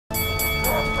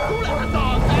Who let the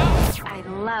dogs out? I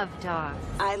love dogs.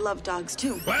 I love dogs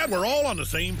too. Glad we're all on the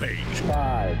same page.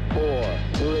 5, 4,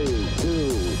 3, 2,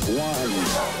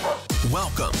 1.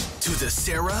 Welcome to the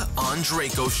Sarah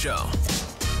Andreyko Show.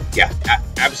 Yeah,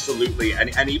 absolutely.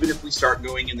 And even if we start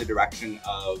going in the direction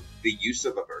of the use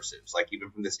of aversives, like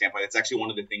even from this standpoint, it's actually one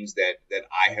of the things that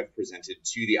I have presented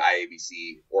to the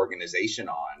IABC organization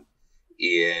on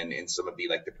in some of the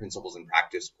principles and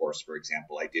practice course, for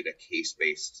example. I did a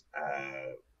case-based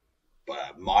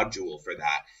module for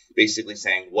that, basically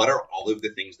saying, what are all of the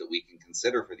things that we can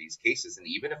consider for these cases? And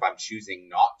even if I'm choosing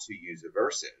not to use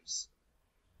aversives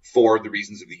for the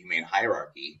reasons of the humane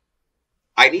hierarchy,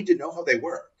 I need to know how they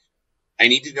work. I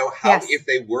need to know how, if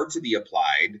they were to be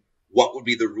applied, what would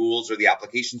be the rules or the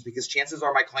applications, because chances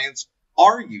are my clients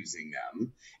are using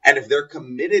them. And if they're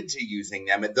committed to using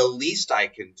them, the least I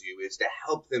can do is to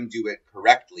help them do it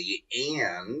correctly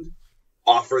and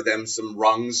offer them some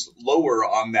rungs lower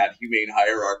on that humane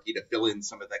hierarchy to fill in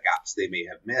some of the gaps they may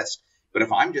have missed. But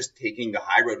if I'm just taking the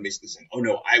high road and basically saying, oh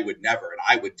no, I would never, and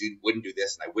I wouldn't do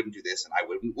this, and I wouldn't do this, and I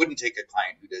wouldn't take a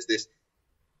client who does this,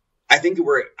 I think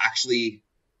we're actually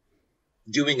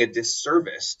doing a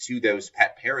disservice to those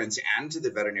pet parents and to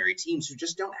the veterinary teams who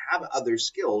just don't have other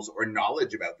skills or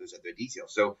knowledge about those other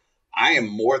details. So I am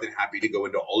more than happy to go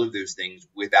into all of those things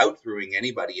without throwing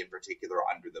anybody in particular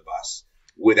under the bus,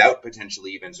 without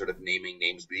potentially even sort of naming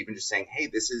names, but even just saying, hey,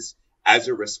 this is, as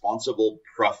a responsible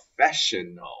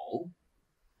professional,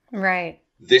 right?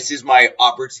 This is my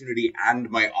opportunity and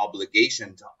my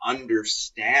obligation to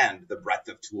understand the breadth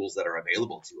of tools that are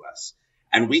available to us.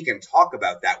 And we can talk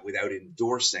about that without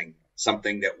endorsing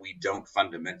something that we don't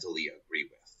fundamentally agree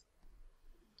with.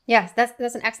 Yes,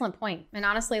 that's an excellent point. And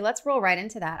honestly, let's roll right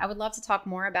into that. I would love to talk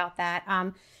more about that.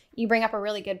 You bring up a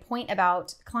really good point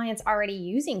about clients already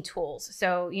using tools.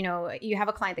 So, you have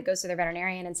a client that goes to their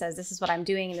veterinarian and says, this is what I'm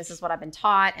doing, and this is what I've been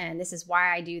taught, and this is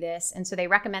why I do this. And so they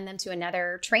recommend them to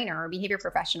another trainer or behavior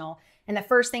professional. And the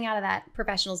first thing out of that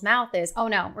professional's mouth is, oh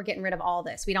no, we're getting rid of all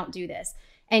this. We don't do this.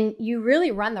 And you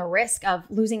really run the risk of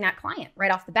losing that client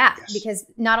right off the bat, because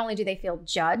not only do they feel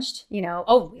judged,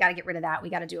 oh, we got to get rid of that. We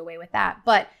got to do away with that.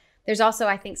 But there's also,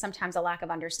 I think, sometimes a lack of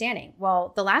understanding.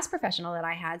 Well, the last professional that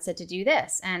I had said to do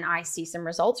this, and I see some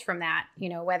results from that,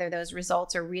 whether those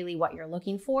results are really what you're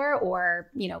looking for or,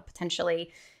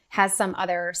 potentially has some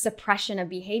other suppression of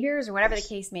behaviors or whatever the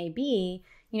case may be.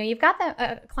 You've got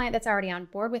a client that's already on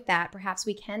board with that. Perhaps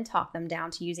we can talk them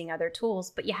down to using other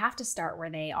tools, but you have to start where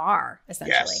they are,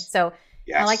 essentially. So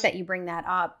I like that you bring that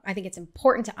up. I think it's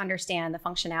important to understand the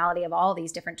functionality of all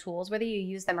these different tools, whether you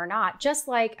use them or not. Just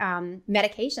like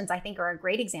medications, I think, are a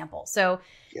great example. So,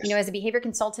 as a behavior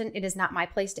consultant, it is not my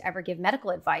place to ever give medical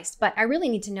advice, but I really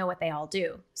need to know what they all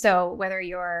do. So whether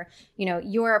you're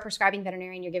a prescribing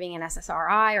veterinarian, you're giving an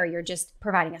SSRI, or you're just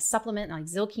providing a supplement like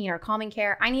Zilkine or Calming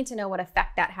Care, I need to know what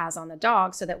effect that has on the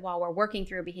dog so that while we're working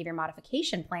through a behavior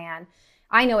modification plan,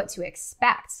 I know what to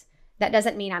expect. That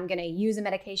doesn't mean I'm going to use a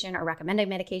medication or recommend a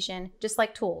medication, just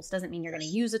like tools. Doesn't mean you're going to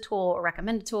use a tool or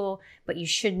recommend a tool, but you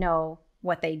should know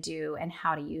what they do and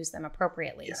how to use them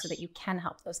appropriately so that you can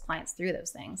help those clients through those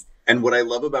things. And what I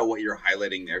love about what you're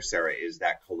highlighting there, Sarah, is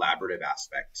that collaborative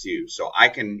aspect too. So I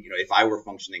can, if I were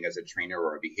functioning as a trainer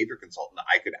or a behavior consultant,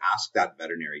 I could ask that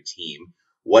veterinary team,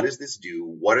 what does this do?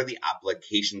 What are the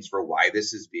applications for why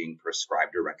this is being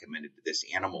prescribed or recommended to this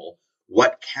animal?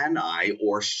 What can I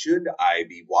or should I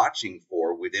be watching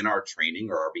for within our training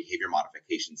or our behavior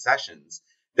modification sessions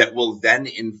that will then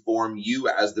inform you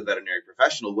as the veterinary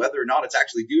professional whether or not it's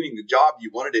actually doing the job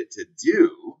you wanted it to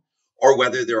do, or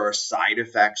whether there are side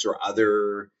effects or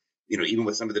other, even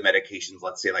with some of the medications,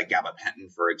 let's say like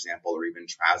gabapentin, for example, or even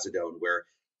trazodone, where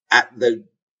at the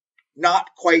not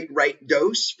quite right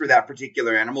dose for that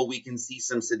particular animal, we can see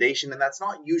some sedation. And that's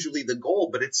not usually the goal,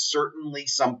 but it's certainly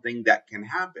something that can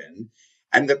happen.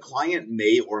 And the client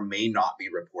may or may not be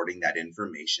reporting that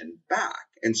information back.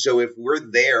 And so if we're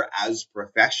there as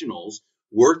professionals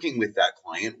working with that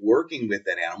client, working with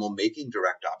that animal, making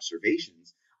direct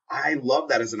observations, I love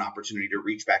that as an opportunity to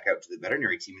reach back out to the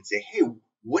veterinary team and say, hey,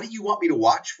 what do you want me to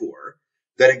watch for?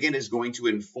 That, again, is going to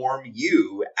inform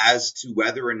you as to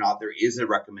whether or not there is a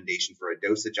recommendation for a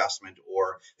dose adjustment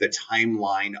or the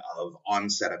timeline of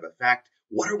onset of effect.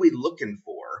 What are we looking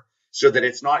for so that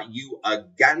it's not you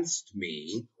against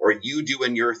me or you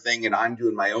doing your thing and I'm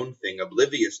doing my own thing,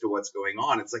 oblivious to what's going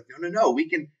on? It's like, no.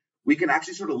 We can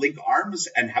actually sort of link arms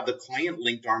and have the client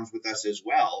linked arms with us as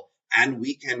well. And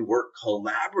we can work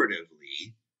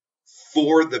collaboratively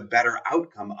for the better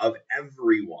outcome of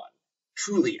everyone.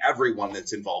 Truly everyone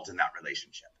that's involved in that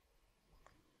relationship.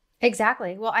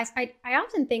 Exactly. Well, I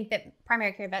often think that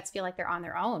primary care vets feel like they're on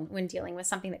their own when dealing with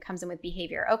something that comes in with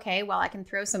behavior. Okay, well, I can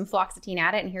throw some fluoxetine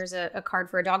at it and here's a card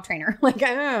for a dog trainer,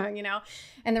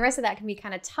 and the rest of that can be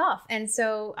kind of tough. And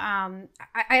so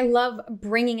I love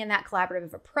bringing in that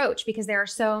collaborative approach because there are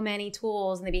so many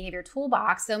tools in the behavior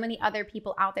toolbox, so many other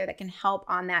people out there that can help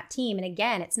on that team. And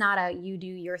again, it's not a you do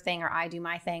your thing or I do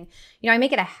my thing. I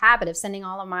make it a habit of sending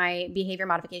all of my behavior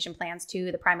modification plans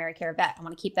to the primary care vet. I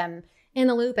want to keep them in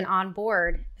the loop and on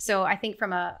board. So I think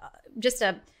from a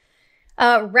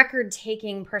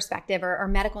record-taking perspective or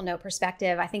medical note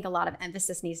perspective, I think a lot of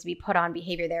emphasis needs to be put on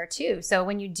behavior there too. So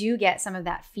when you do get some of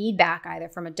that feedback, either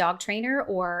from a dog trainer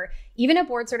or even a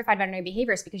board-certified veterinary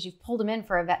behaviorist, because you've pulled them in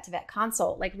for a vet-to-vet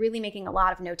consult, like really making a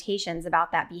lot of notations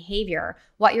about that behavior,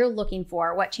 what you're looking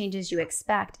for, what changes you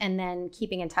expect, and then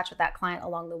keeping in touch with that client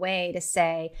along the way to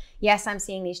say, yes, I'm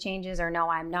seeing these changes, or no,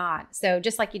 I'm not. So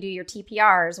just like you do your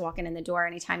TPRs walking in the door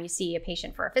anytime you see a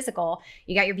patient for a physical,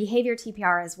 you got your behavior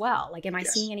TPR as well. Like, am I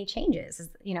seeing any changes?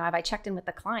 Have I checked in with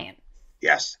the client?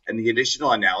 Yes. And the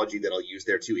additional analogy that I'll use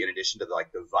there too, in addition to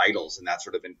the vitals and that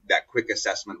sort of that quick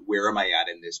assessment, where am I at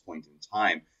in this point in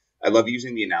time? I love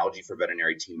using the analogy for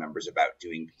veterinary team members about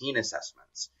doing pain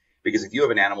assessments. Because if you have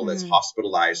an animal that's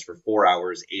hospitalized for 4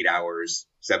 hours, 8 hours,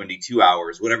 72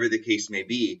 hours, whatever the case may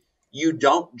be, you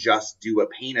don't just do a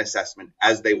pain assessment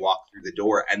as they walk through the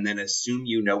door and then assume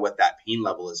you know what that pain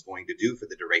level is going to do for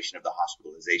the duration of the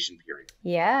hospitalization period.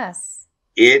 Yes.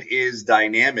 It is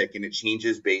dynamic and it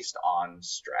changes based on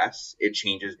stress. It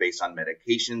changes based on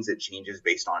medications. It changes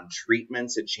based on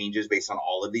treatments. It changes based on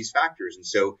all of these factors. And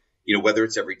so, whether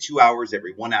it's every 2 hours,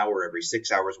 every 1 hour, every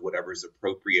 6 hours, whatever is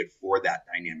appropriate for that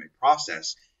dynamic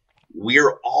process,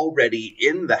 we're already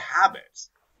in the habit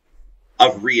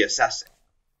of reassessing.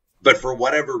 But for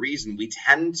whatever reason, we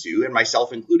tend to, and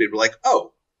myself included, we're like,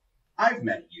 oh, I've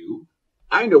met you.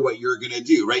 I know what you're going to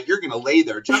do, right? You're going to lay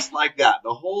there just like that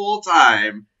the whole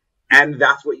time. And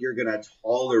that's what you're going to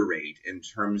tolerate in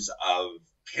terms of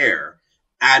care.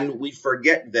 And we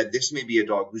forget that this may be a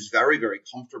dog who's very, very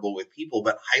comfortable with people,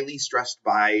 but highly stressed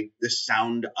by the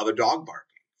sound of a dog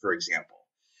barking, for example.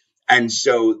 And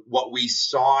so what we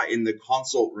saw in the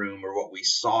consult room or what we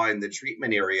saw in the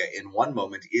treatment area in one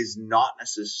moment is not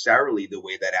necessarily the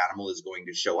way that animal is going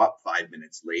to show up 5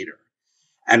 minutes later.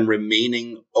 And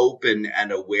remaining open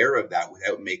and aware of that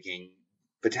without making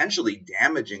potentially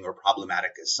damaging or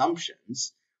problematic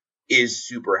assumptions is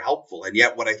super helpful. And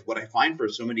yet what I find for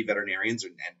so many veterinarians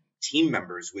and team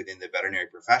members within the veterinary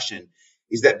profession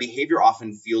is that behavior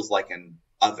often feels like an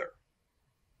other.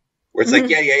 Where it's like,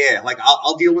 yeah. Like,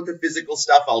 I'll deal with the physical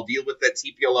stuff. I'll deal with the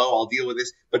TPLO. I'll deal with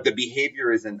this. But the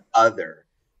behavior is an other.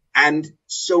 And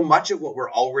so much of what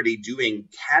we're already doing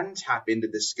can tap into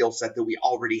the skill set that we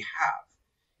already have.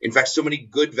 In fact, so many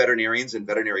good veterinarians and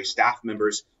veterinary staff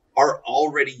members are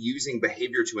already using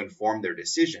behavior to inform their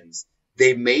decisions.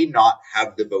 They may not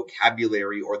have the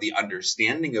vocabulary or the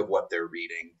understanding of what they're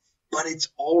reading, but it's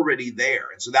already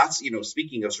there. And so that's,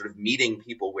 speaking of sort of meeting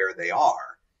people where they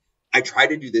are, I try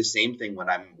to do the same thing when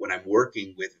I'm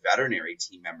working with veterinary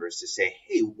team members to say,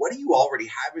 hey, what do you already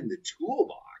have in the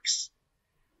toolbox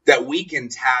that we can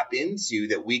tap into,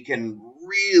 that we can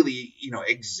really,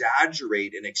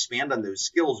 exaggerate and expand on those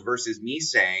skills versus me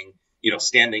saying,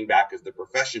 standing back as the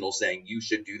professional saying, you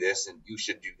should do this and you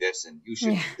should do this and you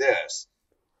should do this.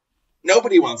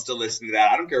 Nobody wants to listen to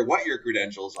that. I don't care what your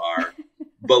credentials are,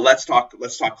 but let's talk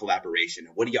collaboration.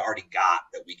 What do you already got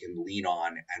that we can lean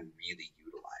on and really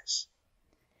utilize?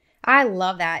 I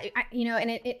love that.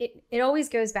 And it always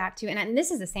goes back to, and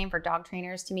this is the same for dog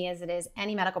trainers to me as it is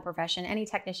any medical profession, any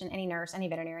technician, any nurse, any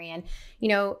veterinarian,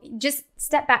 just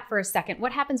step back for a second.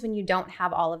 What happens when you don't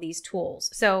have all of these tools?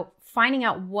 So finding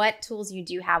out what tools you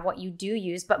do have, what you do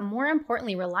use, but more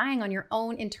importantly, relying on your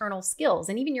own internal skills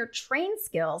and even your trained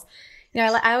skills.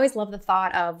 I always love the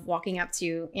thought of walking up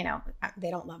to,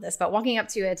 they don't love this, but walking up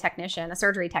to a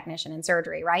surgery technician in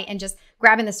surgery, right? And just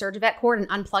grabbing the SurgiVet cord and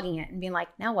unplugging it and being like,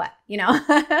 now what?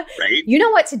 Right? You know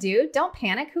what to do. Don't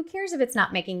panic. Who cares if it's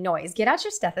not making noise? Get out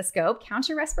your stethoscope, count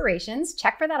your respirations,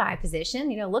 check for that eye position,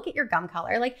 look at your gum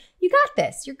color. Like, you got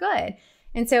this, you're good.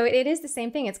 And so it is the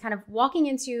same thing. It's kind of walking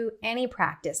into any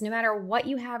practice, no matter what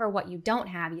you have or what you don't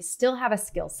have, you still have a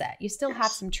skill set. You still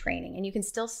have some training, and you can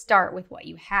still start with what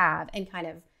you have and kind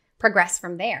of progress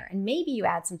from there. And maybe you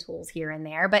add some tools here and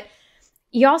there, but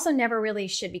you also never really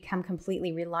should become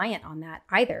completely reliant on that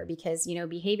either, because,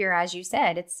 behavior, as you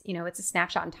said, it's a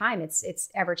snapshot in time. It's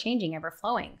ever changing, ever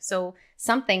flowing. So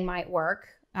something might work,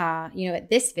 at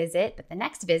this visit, but the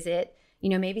next visit,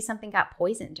 maybe something got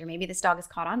poisoned, or maybe this dog is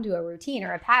caught onto a routine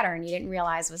or a pattern you didn't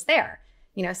realize was there.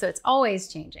 So it's always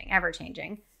changing, ever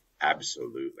changing.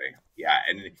 Absolutely. Yeah.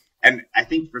 And I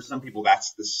think for some people,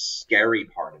 that's the scary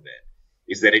part of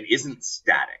it, is that it isn't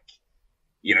static.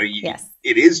 Yes.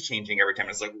 It is changing every time.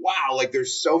 It's like, wow, like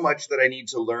there's so much that I need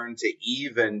to learn to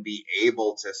even be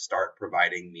able to start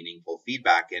providing meaningful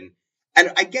feedback. And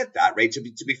I get that, right? To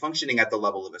be functioning at the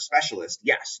level of a specialist,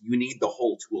 yes, you need the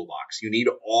whole toolbox. You need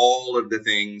all of the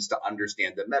things to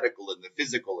understand the medical and the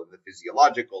physical and the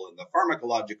physiological and the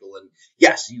pharmacological. And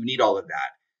yes, you need all of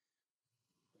that.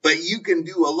 But you can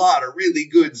do a lot of really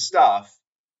good stuff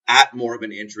at more of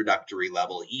an introductory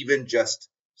level, even just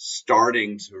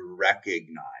starting to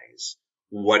recognize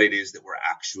what it is that we're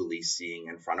actually seeing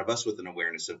in front of us, with an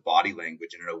awareness of body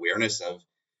language and an awareness of,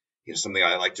 something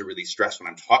I like to really stress when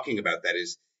I'm talking about that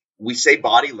is, we say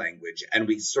body language and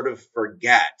we sort of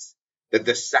forget that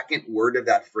the second word of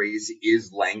that phrase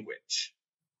is language.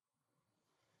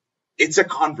 It's a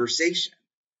conversation.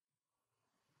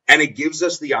 And it gives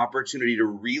us the opportunity to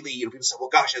really, people say, well,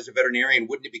 gosh, as a veterinarian,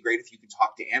 wouldn't it be great if you could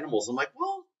talk to animals? I'm like,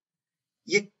 well,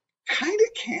 you kind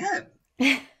of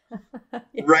can,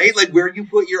 right? Like where you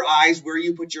put your eyes, where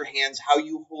you put your hands, how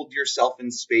you hold yourself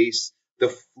in space,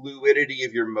 the fluidity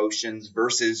of your motions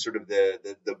versus sort of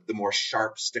the more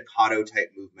sharp staccato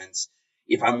type movements.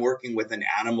 If I'm working with an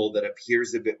animal that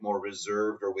appears a bit more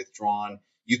reserved or withdrawn,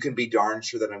 you can be darn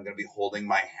sure that I'm going to be holding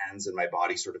my hands and my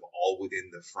body sort of all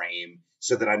within the frame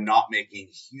so that I'm not making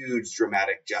huge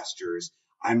dramatic gestures.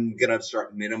 I'm going to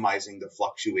start minimizing the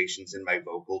fluctuations in my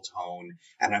vocal tone,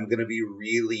 and I'm going to be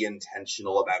really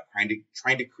intentional about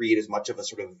trying to create as much of a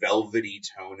sort of velvety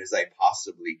tone as I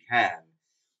possibly can.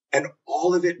 And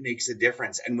all of it makes a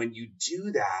difference. And when you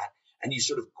do that and you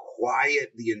sort of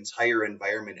quiet the entire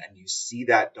environment and you see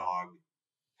that dog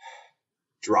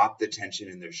drop the tension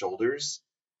in their shoulders,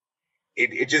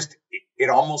 it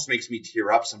almost makes me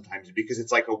tear up sometimes, because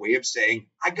it's like a way of saying,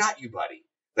 I got you, buddy.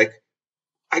 Like,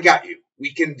 I got you.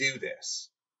 We can do this.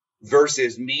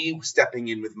 Versus me stepping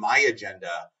in with my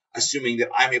agenda, assuming that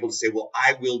I'm able to say, well,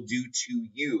 I will do to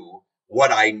you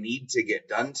what I need to get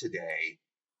done today.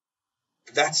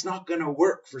 That's not going to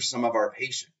work for some of our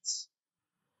patients.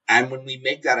 And when we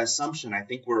make that assumption, I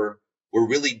think we're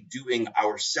really doing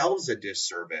ourselves a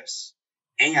disservice,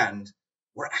 and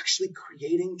we're actually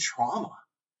creating trauma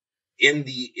in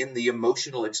the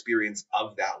emotional experience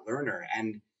of that learner.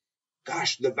 And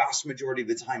gosh, the vast majority of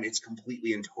the time, it's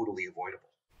completely and totally avoidable.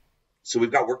 So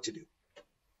we've got work to do.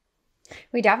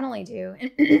 We definitely do.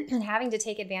 And having to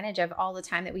take advantage of all the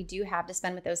time that we do have to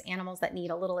spend with those animals that need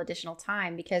a little additional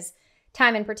time, because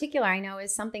time in particular, I know,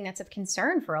 is something that's of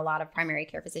concern for a lot of primary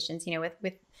care physicians.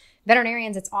 With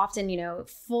veterinarians, it's often,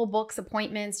 full books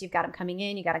appointments. You've got them coming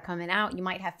in, you got them coming out. You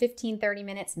might have 15, 30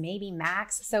 minutes, maybe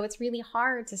max. So it's really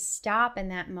hard to stop in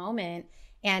that moment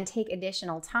and take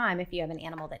additional time if you have an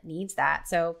animal that needs that.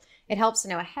 So it helps to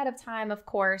know ahead of time, of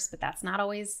course, but that's not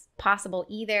always possible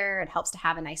either. It helps to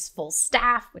have a nice full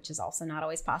staff, which is also not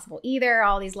always possible either.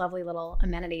 All these lovely little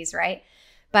amenities, right?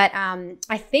 But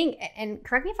I think, and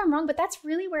correct me if I'm wrong, but that's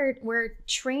really where we're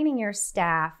training your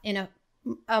staff in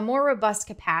a more robust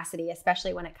capacity,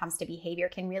 especially when it comes to behavior,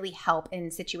 can really help in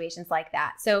situations like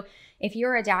that. So if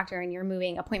you're a doctor and you're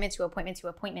moving appointment to appointment to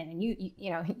appointment, and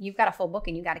you've got a full book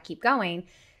and you got to keep going,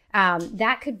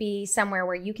 that could be somewhere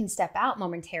where you can step out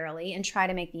momentarily and try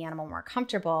to make the animal more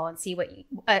comfortable, and see what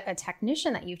a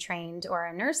technician that you've trained or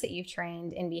a nurse that you've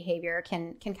trained in behavior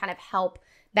can kind of help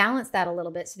balance that a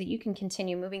little bit, so that you can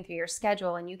continue moving through your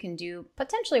schedule and you can do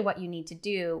potentially what you need to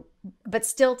do, but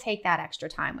still take that extra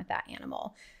time with that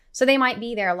animal. So they might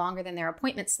be there longer than their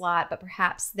appointment slot, but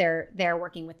perhaps they're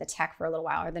working with the tech for a little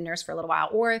while, or the nurse for a little while,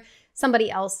 or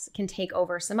somebody else can take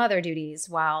over some other duties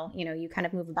while, you kind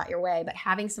of move about your way. But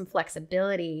having some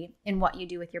flexibility in what you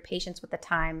do with your patients with the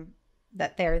time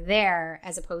that they're there,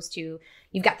 as opposed to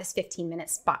you've got this 15-minute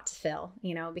spot to fill,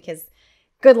 because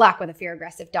good luck with a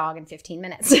fear-aggressive dog in 15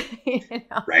 minutes.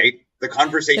 Right? The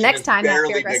conversation the next time that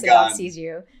fear-aggressive dog sees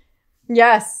you.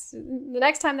 Yes. The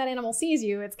next time that animal sees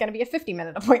you, it's going to be a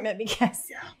 50-minute appointment, because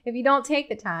if you don't take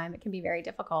the time, it can be very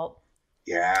difficult.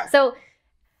 Yeah. So,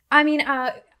 I mean,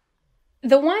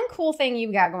 the one cool thing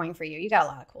you've got going for you, you got a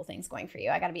lot of cool things going for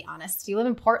you. I got to be honest. You live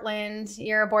in Portland.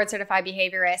 You're a board-certified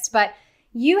behaviorist, but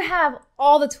you have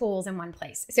all the tools in one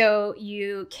place. So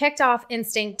you kicked off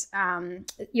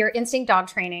your Instinct dog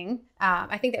training.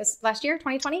 I think that was last year,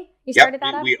 2020. You started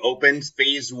that up? We opened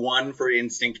phase 1 for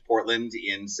Instinct Portland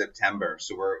in September.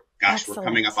 So we're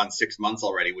coming up on 6 months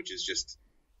already, which is just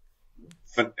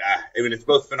fun. It's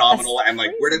both phenomenal. That's and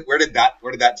like, crazy. Where did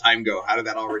that time go? How did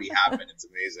that already happen? It's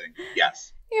amazing.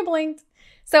 Yes. You blinked.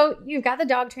 So you've got the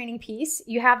dog training piece,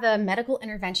 you have the medical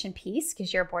intervention piece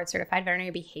because you're a board certified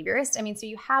veterinary behaviorist. I mean, so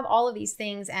you have all of these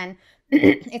things, and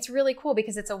it's really cool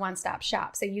because it's a one-stop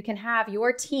shop. So you can have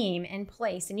your team in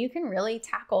place and you can really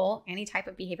tackle any type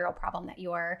of behavioral problem that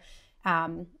you're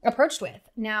approached with.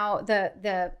 Now,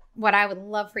 what I would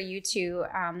love for you to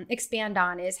expand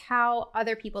on is how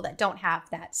other people that don't have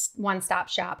that one-stop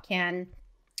shop can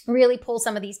really pull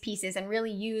some of these pieces and really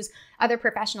use other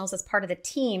professionals as part of the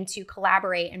team to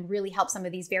collaborate and really help some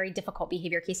of these very difficult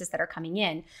behavior cases that are coming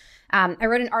in. I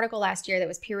wrote an article last year that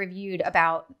was peer reviewed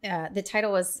about, the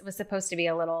title was supposed to be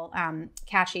a little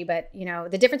catchy, but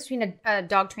the difference between a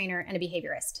dog trainer and a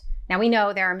behaviorist. Now we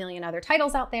know there are a million other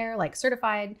titles out there like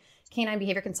certified canine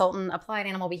behavior consultant, applied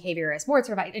animal behaviorist, board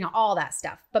certified, all that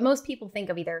stuff. But most people think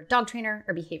of either dog trainer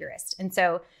or behaviorist. And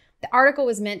so the article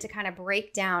was meant to kind of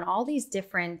break down all these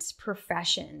different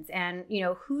professions and,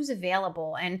 who's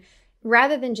available. And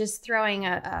rather than just throwing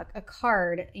a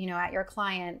card, at your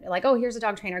client, like, oh, here's a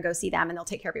dog trainer, go see them and they'll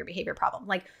take care of your behavior problem.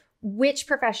 Like, which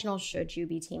professional should you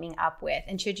be teaming up with?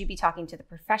 And should you be talking to the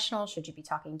professional? Should you be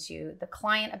talking to the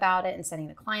client about it and sending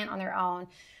the client on their own?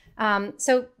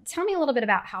 So tell me a little bit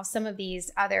about how some of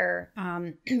these other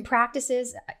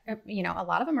practices, a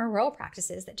lot of them are rural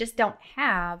practices that just don't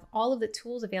have all of the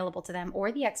tools available to them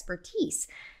or the expertise.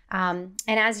 And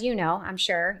as you know, I'm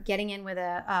sure getting in with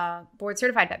a board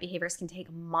certified vet behaviorist can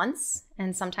take months.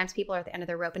 And sometimes people are at the end of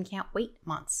their rope and can't wait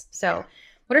months. So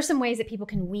what are some ways that people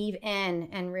can weave in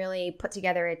and really put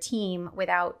together a team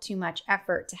without too much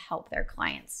effort to help their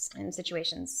clients in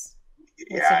situations?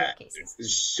 Yeah,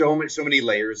 there's so many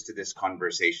layers to this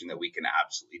conversation that we can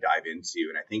absolutely dive into.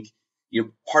 And I think,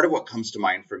 part of what comes to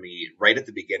mind for me right at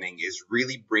the beginning is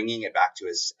really bringing it back to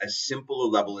as simple a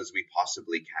level as we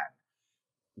possibly can.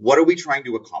 What are we trying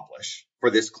to accomplish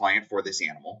for this client, for this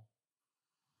animal?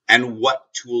 And what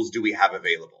tools do we have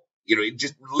available?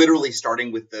 Just literally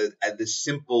starting with the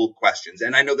simple questions.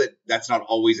 And I know that that's not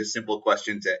always a simple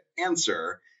question to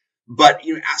answer. But,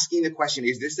 asking the question,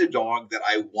 is this a dog that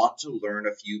I want to learn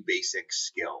a few basic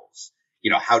skills?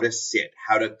 How to sit,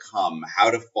 how to come,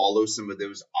 how to follow some of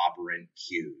those operant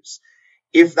cues.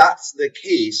 If that's the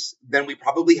case, then we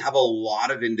probably have a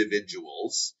lot of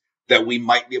individuals that we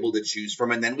might be able to choose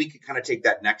from. And then we could kind of take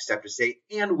that next step to say,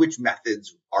 and which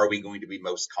methods are we going to be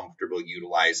most comfortable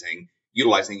utilizing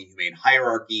a humane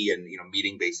hierarchy and,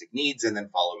 meeting basic needs and then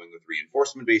following with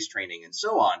reinforcement-based training and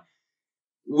so on.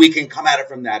 We can come at it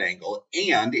from that angle.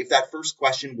 And if that first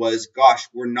question was, gosh,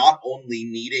 we're not only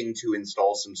needing to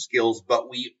install some skills, but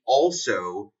we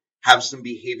also have some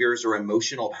behaviors or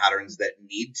emotional patterns that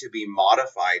need to be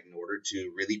modified in order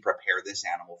to really prepare this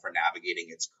animal for navigating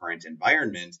its current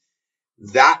environment.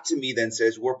 That to me then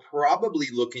says we're probably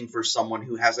looking for someone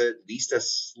who has at least a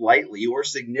slightly or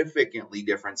significantly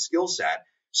different skill set.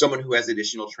 Someone who has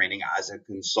additional training as a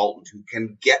consultant who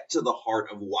can get to the heart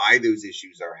of why those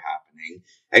issues are happening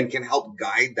and can help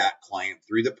guide that client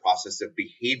through the process of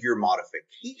behavior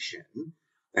modification.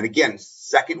 And again,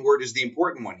 second word is the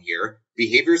important one here.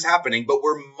 Behavior is happening, but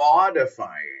we're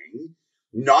modifying,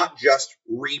 not just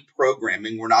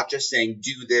reprogramming. We're not just saying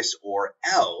do this or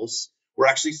else. We're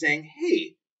actually saying,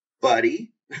 hey,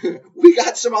 buddy, we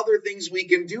got some other things we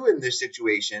can do in this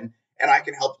situation. And I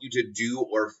can help you to do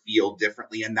or feel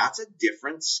differently. And that's a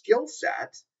different skill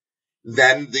set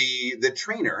than the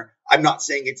trainer. I'm not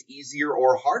saying it's easier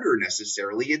or harder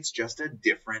necessarily. It's just a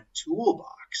different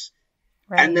toolbox.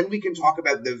 Right. And then we can talk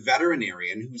about the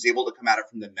veterinarian who's able to come at it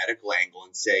from the medical angle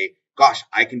and say, gosh,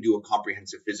 I can do a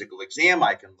comprehensive physical exam.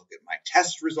 I can look at my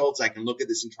test results. I can look at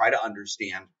this and try to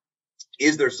understand,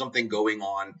 is there something going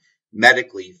on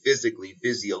medically, physically,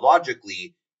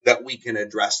 physiologically that we can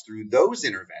address through those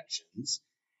interventions.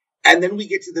 And then we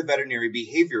get to the veterinary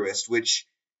behaviorist, which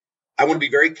I want to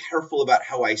be very careful about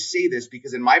how I say this,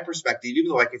 because in my perspective, even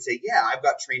though I could say, yeah, I've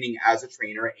got training as a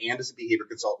trainer and as a behavior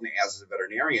consultant, as a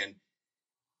veterinarian,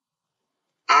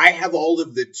 I have all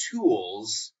of the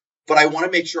tools, but I want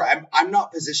to make sure I'm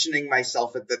not positioning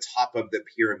myself at the top of the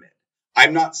pyramid.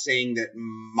 I'm not saying that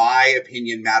my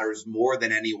opinion matters more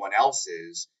than anyone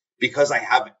else's, because I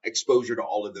have exposure to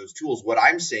all of those tools. What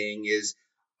I'm saying is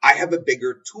I have a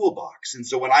bigger toolbox. And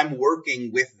so when I'm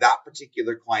working with that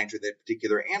particular client or that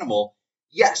particular animal,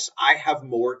 yes, I have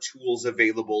more tools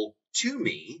available to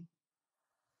me,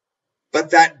 but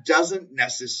that doesn't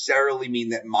necessarily mean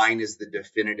that mine is the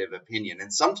definitive opinion.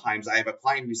 And sometimes I have a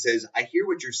client who says, I hear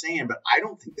what you're saying, but I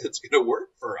don't think that's going to work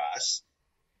for us.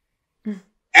 And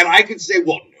I could say,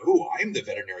 well, no, I'm the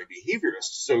veterinary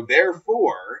behaviorist. So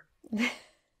therefore,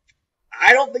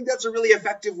 I don't think that's a really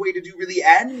effective way to do really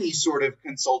any sort of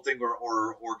consulting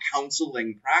or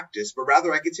counseling practice, but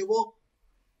rather I could say, well,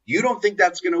 You don't think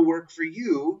that's going to work for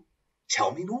you? Tell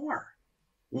me more.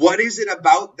 What is it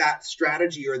about that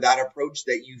strategy or that approach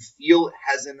that you feel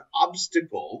has an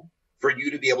obstacle for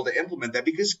you to be able to implement that?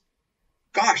 Because,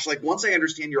 gosh, like once I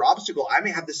understand your obstacle, I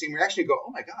may have the same reaction and go,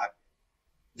 oh my God,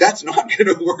 that's not going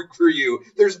to work for you.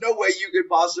 There's no way you could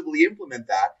possibly implement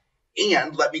that.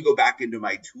 And let me go back into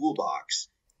my toolbox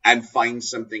and find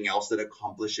something else that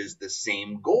accomplishes the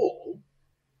same goal,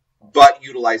 but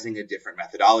utilizing a different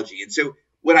methodology. And so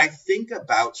when I think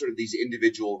about sort of these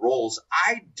individual roles,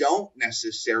 I don't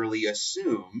necessarily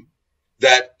assume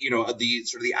that,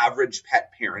 the average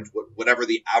pet parent, whatever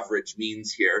the average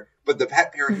means here, but the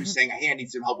pet parent who's saying, hey, I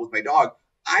need some help with my dog,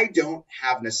 I don't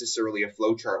have necessarily a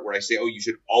flow chart where I say, oh, you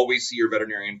should always see your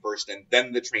veterinarian first, and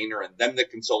then the trainer, and then the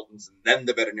consultants, and then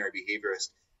the veterinary behaviorist.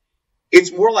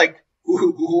 It's more like,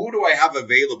 who do I have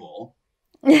available,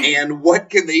 and what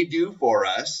can they do for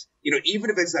us? Even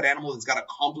if it's that animal that's got a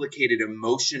complicated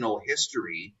emotional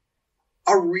history,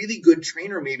 a really good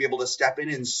trainer may be able to step in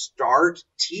and start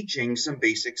teaching some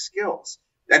basic skills.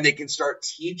 And they can start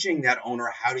teaching that owner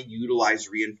how to utilize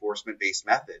reinforcement-based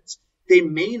methods. They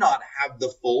may not have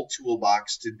the full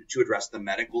toolbox to address the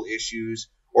medical issues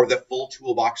or the full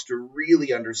toolbox to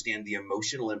really understand the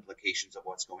emotional implications of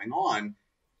what's going on,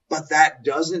 but that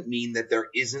doesn't mean that there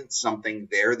isn't something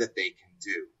there that they can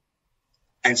do.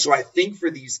 And so I think for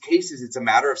these cases, it's a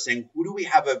matter of saying, who do we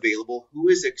have available? Who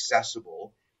is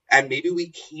accessible? And maybe we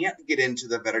can't get into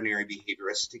the veterinary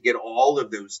behaviorist to get all of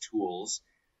those tools,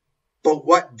 but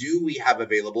what do we have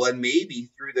available? And maybe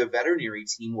through the veterinary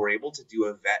team, we're able to do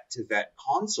a vet-to-vet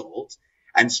consult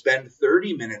and spend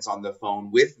 30 minutes on the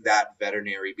phone with that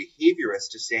veterinary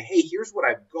behaviorist to say, hey, here's what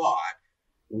I've got.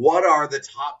 What are the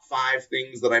top 5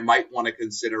 things that I might want to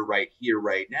consider right here,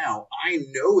 right now? I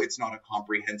know it's not a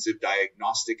comprehensive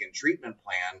diagnostic and treatment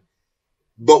plan,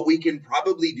 but we can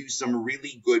probably do some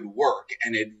really good work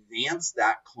and advance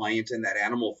that client and that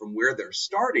animal from where they're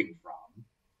starting from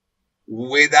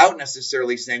without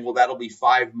necessarily saying, well, that'll be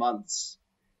 5 months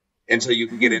until you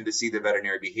can get in to see the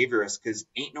veterinary behaviorist, because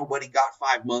ain't nobody got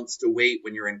 5 months to wait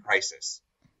when you're in crisis.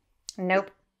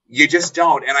 Nope. You just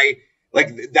don't. And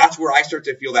that's where I start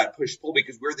to feel that push-pull,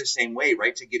 because we're the same way,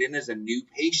 right? To get in as a new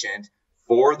patient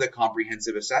for the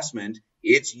comprehensive assessment,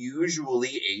 it's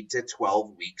usually 8 to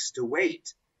 12 weeks to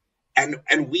wait.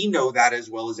 And we know that as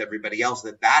well as everybody else,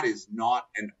 that is not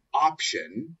an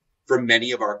option for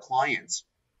many of our clients.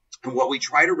 And what we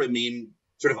try to remain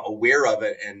sort of aware of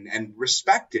it and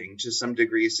respecting to some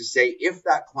degree is to say, if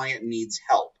that client needs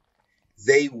help,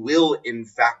 they will in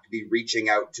fact be reaching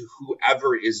out to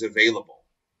whoever is available.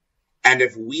 And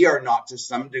if we are not to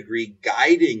some degree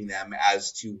guiding them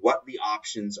as to what the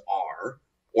options are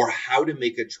or how to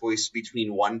make a choice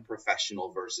between one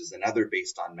professional versus another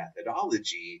based on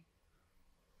methodology,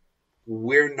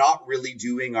 we're not really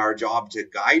doing our job to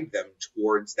guide them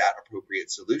towards that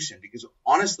appropriate solution. Because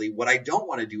honestly, what I don't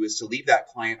want to do is to leave that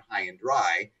client high and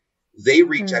dry. They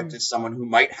reach out to someone who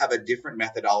might have a different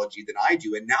methodology than I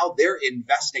do, and now they're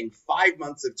investing 5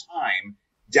 months of time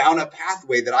down a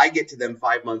pathway that I get to them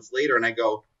 5 months later, and I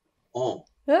go, oh,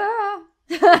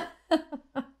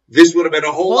 this would have been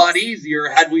a whole lot easier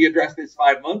had we addressed this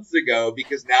 5 months ago,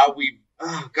 because now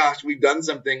we've done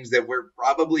some things that were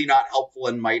probably not helpful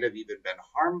and might have even been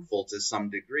harmful to some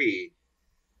degree.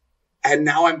 And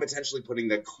now I'm potentially putting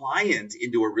the client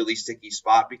into a really sticky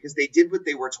spot because they did what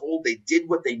they were told, they did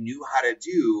what they knew how to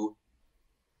do,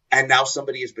 and now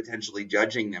somebody is potentially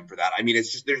judging them for that. I mean,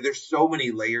 it's just there's so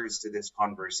many layers to this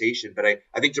conversation. But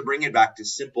I think to bring it back to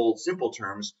simple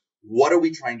terms, what are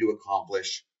we trying to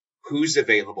accomplish? Who's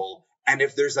available? And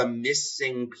if there's a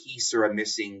missing piece or a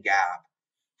missing gap,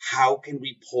 how can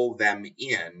we pull them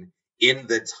in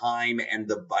the time and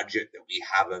the budget that we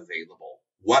have available?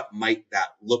 What might that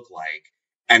look like?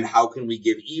 And how can we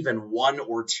give even 1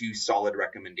 or 2 solid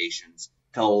recommendations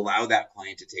to allow that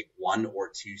client to take 1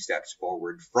 or 2 steps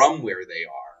forward from where they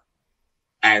are?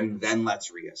 And then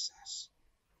let's reassess.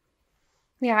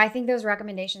 Yeah, I think those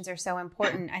recommendations are so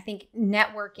important. I think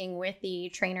networking with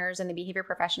the trainers and the behavior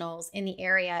professionals in the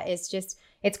area is just,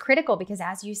 it's critical, because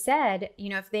as you said,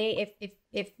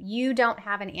 if you don't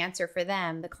have an answer for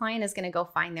them, the client is going to go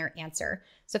find their answer.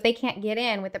 So if they can't get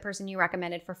in with the person you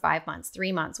recommended for 5 months,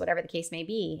 3 months, whatever the case may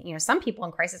be, some people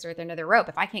in crisis are at the end of their rope.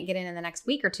 If I can't get in the next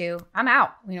week or 2, I'm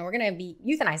out. We're going to be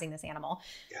euthanizing this animal,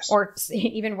 yes, or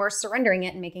even worse, surrendering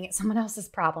it and making it someone else's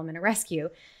problem in a rescue.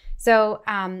 So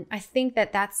I think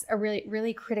that that's a really,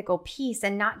 really critical piece,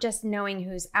 and not just knowing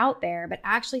who's out there, but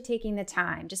actually taking the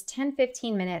time, just 10,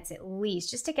 15 minutes at least,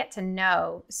 just to get to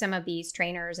know some of these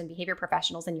trainers and behavior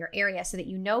professionals in your area so that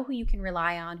you know who you can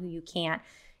rely on, who you can't.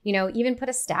 even put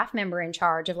a staff member in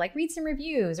charge of like read some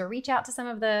reviews or reach out to some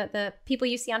of the people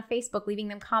you see on Facebook, leaving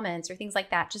them comments or things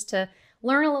like that, just to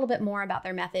learn a little bit more about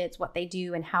their methods, what they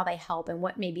do and how they help, and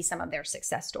what maybe some of their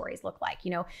success stories look like.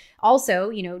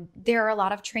 Also, there are a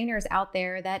lot of trainers out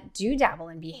there that do dabble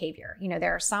in behavior.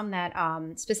 There are some that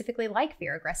specifically like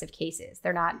fear aggressive cases.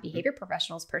 They're not behavior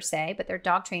professionals per se, but they're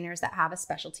dog trainers that have a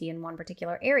specialty in one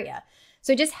particular area.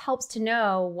 So it just helps to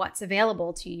know what's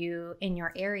available to you in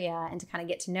your area and to kind of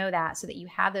get to know that so that you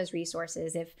have those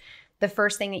resources. If the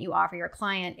first thing that you offer your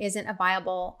client isn't a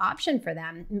viable option for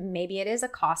them, maybe it is a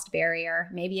cost barrier,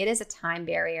 maybe it is a time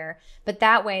barrier, but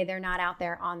that way they're not out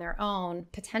there on their own,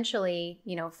 potentially,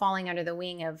 falling under the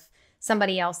wing of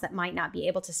somebody else that might not be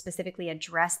able to specifically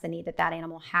address the need that that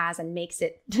animal has and makes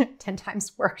it 10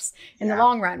 times worse in the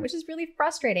long run, which is really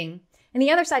frustrating. And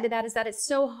the other side of that is that it's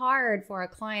so hard for a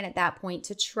client at that point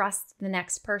to trust the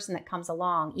next person that comes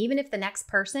along, even if the next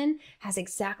person has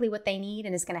exactly what they need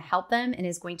and is going to help them and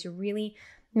is going to really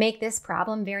make this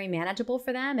problem very manageable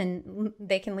for them and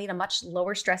they can lead a much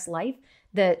lower stress life.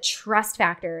 The trust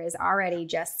factor is already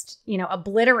just,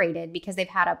 obliterated because they've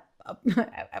had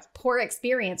a poor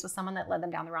experience with someone that led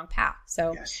them down the wrong path.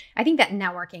 So I think that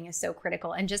networking is so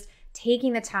critical, and just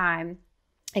taking the time.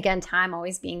 Again, time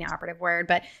always being the operative word,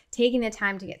 but taking the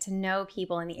time to get to know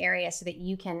people in the area so that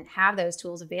you can have those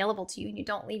tools available to you and you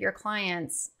don't leave your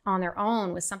clients on their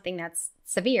own with something that's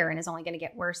severe and is only going to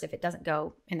get worse if it doesn't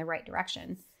go in the right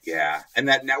direction. Yeah. And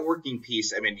that networking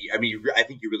piece, I think you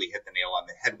really hit the nail on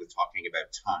the head with talking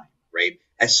about time, right?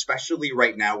 Especially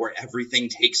right now where everything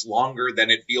takes longer than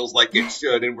it feels like it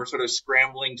should. And we're sort of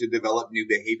scrambling to develop new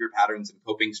behavior patterns and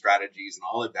coping strategies and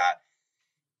all of that.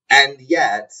 And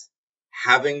yet,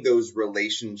 having those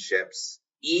relationships,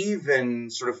 even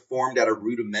sort of formed at a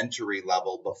rudimentary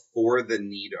level before the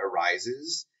need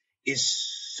arises, is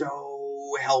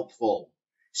so helpful.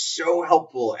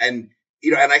 And,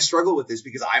 and I struggle with this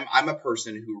because I'm a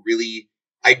person who really,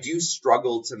 I do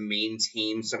struggle to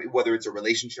maintain something, whether it's a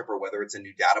relationship or whether it's a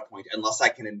new data point, unless I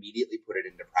can immediately put it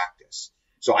into practice.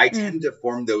 So I tend to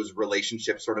form those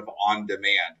relationships sort of on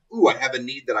demand. Ooh, I have a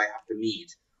need that I have to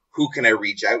meet. Who can I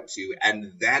reach out to?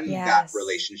 And then that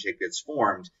relationship gets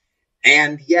formed.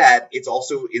 And yet it's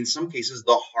also in some cases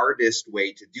the hardest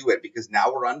way to do it because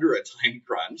now we're under a time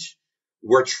crunch.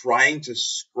 We're trying to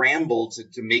scramble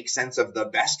to make sense of the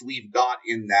best we've got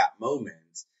in that moment.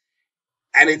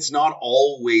 And it's not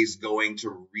always going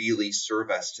to really serve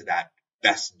us to that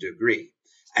best degree.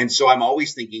 And so I'm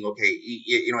always thinking, okay,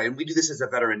 and we do this as a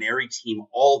veterinary team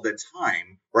all the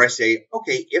time where I say,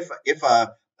 okay, if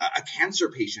a cancer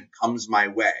patient comes my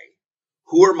way,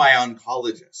 who are my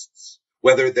oncologists?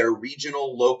 Whether they're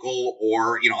regional, local,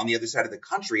 or, on the other side of the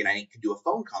country, and I can do a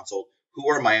phone consult, who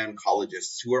are my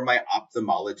oncologists? Who are my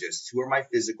ophthalmologists? Who are my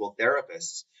physical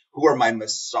therapists? Who are my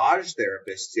massage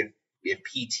therapists? If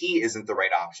PT isn't the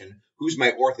right option, who's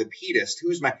my orthopedist?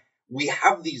 We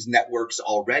have these networks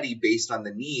already based on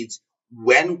the needs.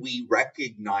 When we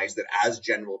recognize that as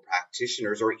general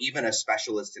practitioners or even a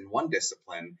specialist in one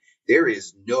discipline, there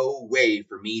is no way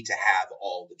for me to have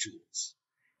all the tools.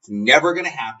 It's never going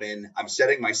to happen. I'm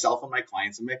setting myself and my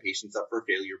clients and my patients up for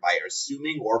failure by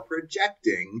assuming or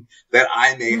projecting that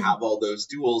I may have all those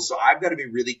tools. So I've got to be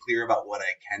really clear about what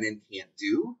I can and can't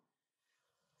do.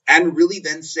 And really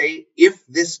then say, if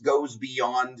this goes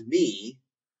beyond me,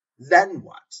 then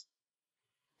what?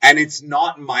 And it's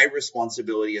not my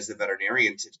responsibility as a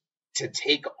veterinarian to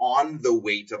take on the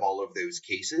weight of all of those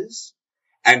cases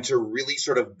and to really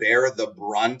sort of bear the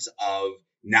brunt of,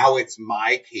 now it's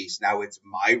my case, now it's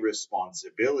my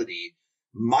responsibility.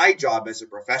 My job as a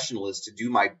professional is to do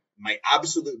my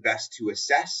absolute best to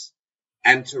assess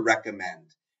and to recommend.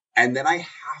 And then I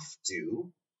have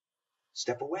to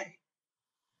step away.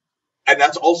 And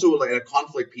that's also like a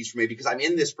conflict piece for me because I'm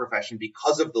in this profession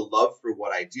because of the love for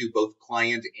what I do, both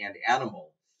client and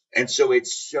animal. And so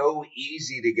it's so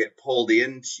easy to get pulled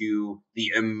into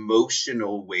the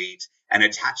emotional weight and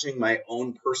attaching my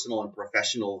own personal and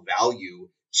professional value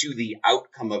to the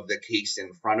outcome of the case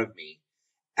in front of me.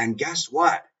 And guess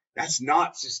what? That's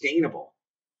not sustainable.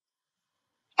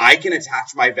 I can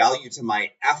attach my value to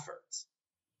my effort.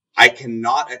 I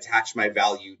cannot attach my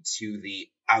value to the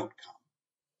outcome.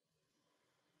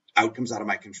 Outcome's out of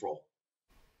my control.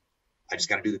 I just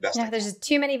got to do the best. Yeah, there's just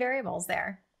too many variables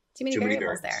there. Too many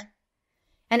variables there.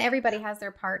 And everybody has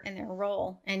their part and their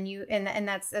role. And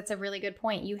that's a really good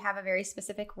point. You have a very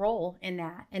specific role in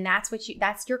that. And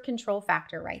that's your control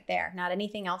factor right there. Not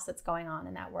anything else that's going on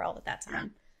in that world at that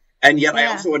time. And yet I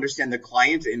also understand the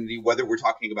client and whether we're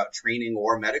talking about training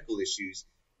or medical issues,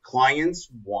 clients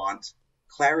want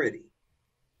clarity.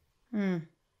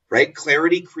 right?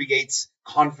 Clarity creates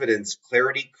confidence.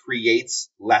 Clarity creates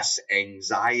less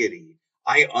anxiety.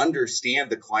 I understand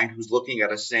the client who's looking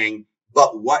at us saying,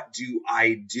 but what do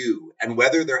I do? And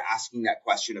whether they're asking that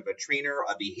question of a trainer,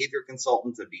 a behavior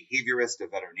consultant, a behaviorist, a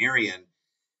veterinarian,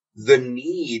 the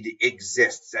need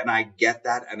exists. And I get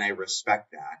that and I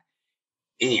respect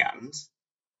that. And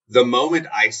the moment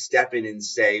I step in and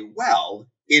say, well,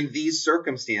 in these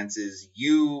circumstances,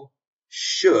 you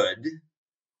should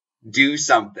do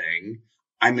something,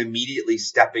 I'm immediately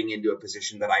stepping into a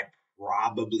position that I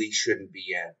probably shouldn't be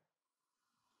in.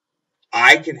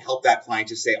 I can help that client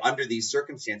to say, under these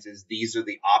circumstances, these are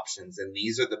the options and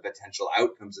these are the potential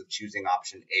outcomes of choosing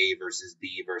option A versus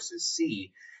B versus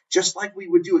C. Just like we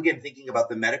would do, again, thinking about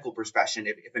the medical profession,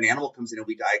 if an animal comes in and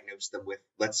we diagnose them with,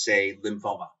 let's say,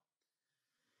 lymphoma,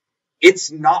 it's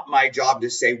not my job to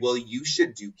say, well, you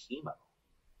should do chemo.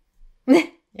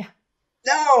 Yeah.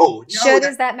 No. Should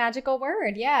is that magical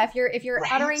word. Yeah. If you're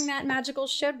Right? uttering that magical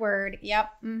should word. Yep.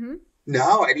 Mm-hmm.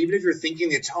 No, and even if you're thinking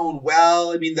the tone,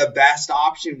 well, I mean, the best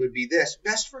option would be this.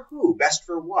 Best for who? Best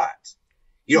for what?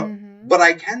 But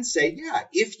I can say, yeah,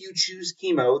 if you choose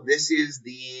chemo, this is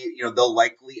the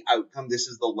likely outcome. This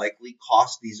is the likely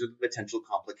cost. These are the potential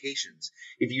complications.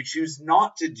 If you choose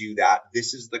not to do that,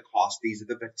 this is the cost. These are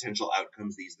the potential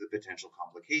outcomes. These are the potential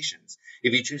complications.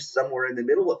 If you choose somewhere in the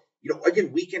middle,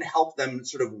 again, we can help them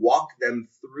sort of walk them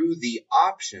through the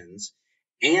options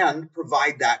and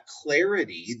provide that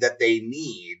clarity that they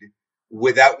need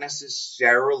without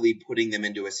necessarily putting them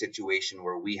into a situation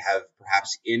where we have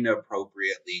perhaps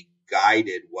inappropriately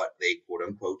guided what they quote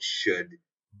unquote should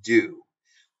do.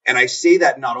 And I say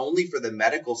that not only for the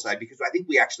medical side, because I think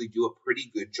we actually do a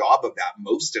pretty good job of that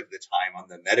most of the time on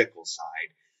the medical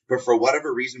side. But for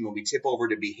whatever reason, when we tip over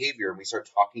to behavior and we start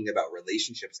talking about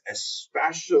relationships,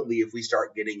 especially if we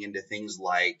start getting into things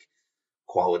like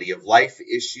quality of life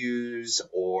issues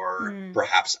or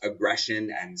perhaps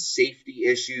aggression and safety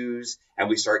issues, and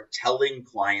we start telling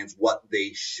clients what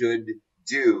they should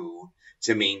do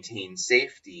to maintain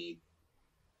safety.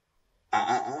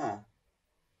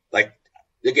 Like,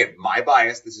 again, my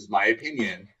bias, this is my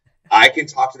opinion. I can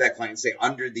talk to that client and say,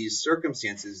 under these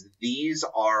circumstances, these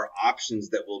are options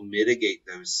that will mitigate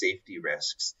those safety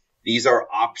risks. These are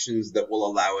options that will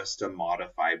allow us to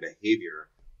modify behavior.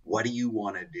 What do you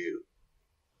want to do?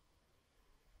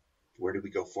 Where do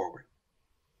we go forward?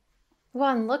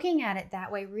 Well, and looking at it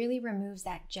that way really removes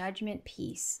that judgment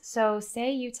piece. So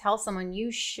say you tell someone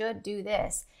you should do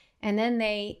this, and then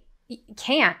they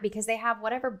can't because they have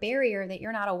whatever barrier that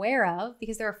you're not aware of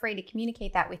because they're afraid to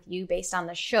communicate that with you based on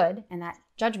the should and that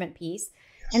judgment piece.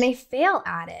 And they fail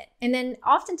at it. And then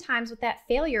oftentimes with that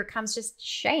failure comes just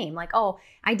shame. Like, oh,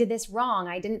 I did this wrong.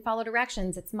 I didn't follow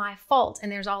directions. It's my fault. And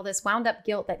there's all this wound up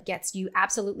guilt that gets you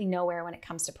absolutely nowhere when it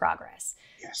comes to progress.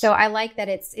 Yes. So I like that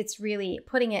it's really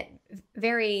putting it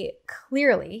very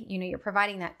clearly, you're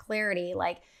providing that clarity,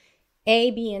 like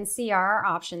A, B, and C are our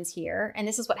options here. And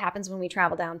this is what happens when we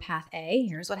travel down path A.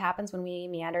 Here's what happens when we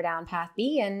meander down path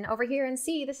B. And over here in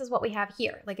C, this is what we have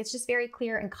here. Like, it's just very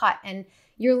clear and cut. And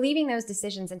you're leaving those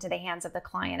decisions into the hands of the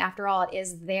client. After all, it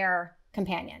is their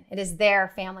companion. It is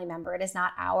their family member. It is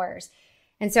not ours.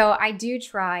 And so I do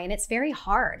try, and it's very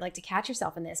hard, like, to catch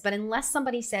yourself in this. But unless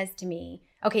somebody says to me,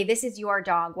 okay, this is your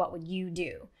dog, what would you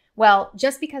do? Well,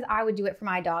 just because I would do it for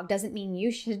my dog doesn't mean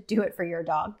you should do it for your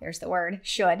dog. There's the word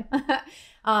should.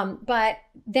 But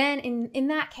then in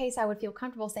that case, I would feel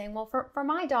comfortable saying, well, for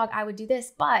my dog, I would do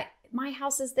this, but my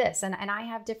house is this, and I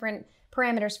have different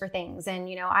parameters for things. And,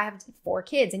 I have 4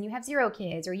 kids and you have 0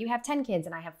 kids, or you have 10 kids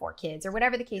and I have 4 kids, or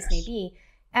whatever the case may be.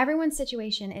 Everyone's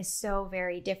situation is so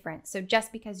very different. So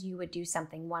just because you would do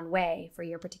something one way for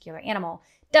your particular animal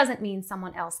doesn't mean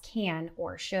someone else can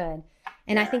or should.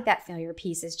 And I think that failure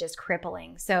piece is just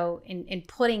crippling. So in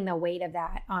putting the weight of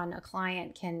that on a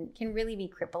client can really be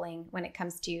crippling when it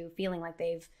comes to feeling like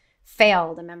they've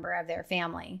failed a member of their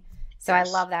family. So I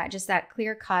love that. Just that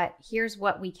clear cut. Here's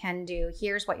what we can do.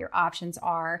 Here's what your options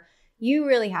are. You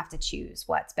really have to choose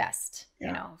what's best,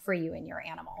 for you and your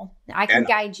animal. I can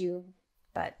guide you.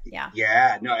 But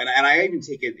yeah. No, and I even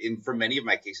take it in for many of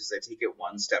my cases, I take it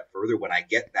one step further. When I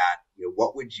get that,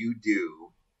 what would you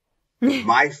do?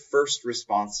 My first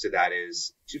response to that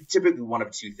is typically one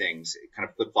of 2 things, kind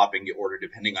of flip-flopping the order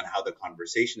depending on how the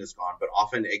conversation has gone, but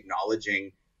often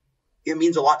acknowledging it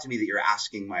means a lot to me that you're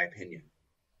asking my opinion.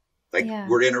 Like,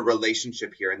 we're in a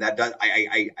relationship here, and that does,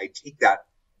 I take that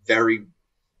very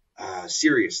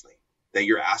seriously, that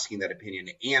you're asking that opinion.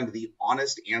 And the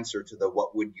honest answer to the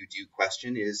what would you do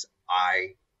question is,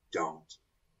 I don't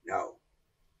know.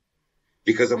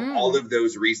 Because of all of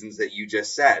those reasons that you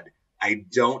just said, I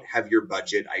don't have your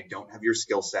budget. I don't have your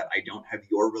skill set. I don't have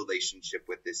your relationship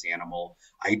with this animal.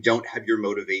 I don't have your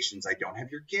motivations. I don't have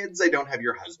your kids. I don't have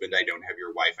your husband. I don't have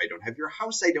your wife. I don't have your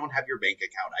house. I don't have your bank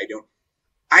account.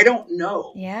 I don't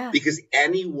know. Yeah. Because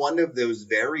any one of those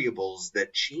variables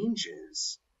that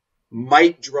changes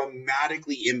might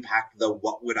dramatically impact the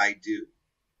what would I do.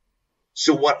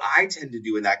 So what I tend to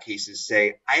do in that case is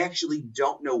say, I actually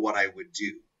don't know what I would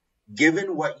do.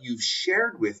 Given what you've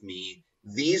shared with me,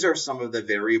 these are some of the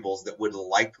variables that would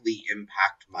likely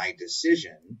impact my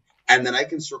decision. And then I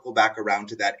can circle back around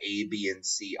to that A, B, and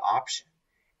C option.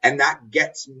 And that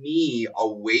gets me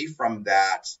away from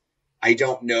that, I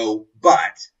don't know,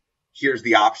 but here's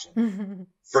the option.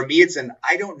 For me, it's an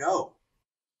I don't know,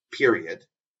 period.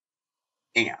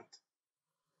 And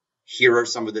here are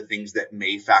some of the things that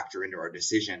may factor into our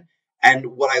decision.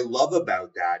 And what I love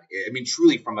about that, I mean,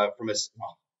 truly well,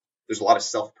 there's a lot of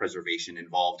self-preservation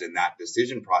involved in that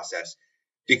decision process,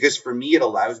 because for me, it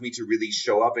allows me to really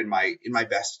show up in my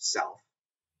best self,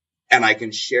 and I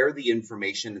can share the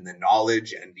information and the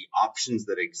knowledge and the options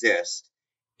that exist.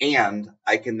 And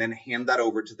I can then hand that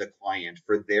over to the client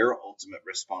for their ultimate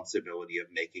responsibility of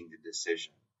making the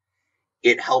decision.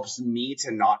 It helps me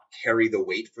to not carry the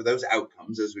weight for those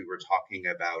outcomes, as we were talking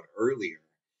about earlier.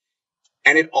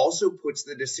 And it also puts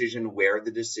the decision where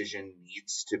the decision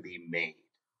needs to be made.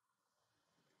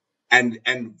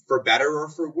 And for better or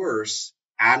for worse,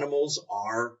 animals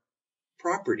are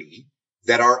property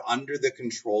that are under the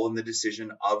control and the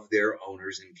decision of their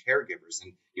owners and caregivers.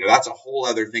 And, that's a whole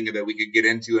other thing that we could get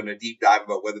into in a deep dive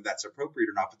about whether that's appropriate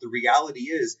or not. But the reality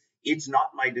is, it's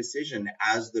not my decision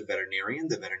as the veterinarian,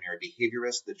 the veterinary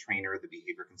behaviorist, the trainer, the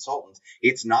behavior consultant.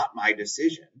 It's not my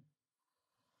decision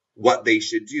what they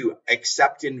should do,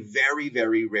 except in very,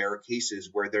 very rare cases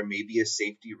where there may be a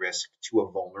safety risk to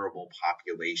a vulnerable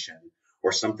population,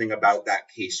 or something about that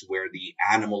case where the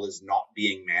animal is not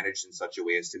being managed in such a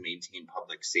way as to maintain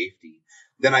public safety.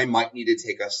 Then I might need to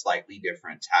take a slightly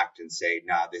different tact and say,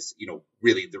 this,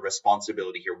 really the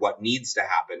responsibility here, what needs to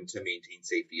happen to maintain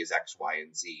safety is X, Y,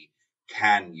 and Z.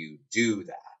 Can you do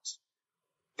that?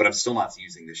 But I'm still not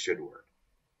using the should word.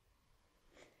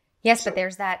 Yes, but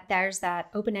there's that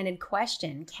open-ended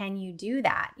question. Can you do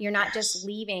that? You're not just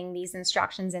leaving these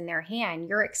instructions in their hand.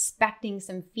 You're expecting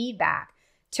some feedback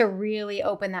to really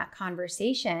open that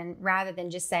conversation, rather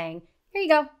than just saying, here you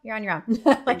go, you're on your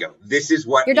own. This is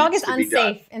what your dog is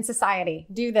unsafe in society.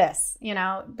 Do this,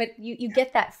 but you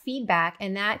get that feedback,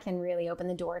 and that can really open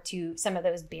the door to some of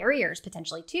those barriers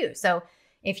potentially too. So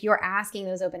if you're asking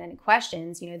those open-ended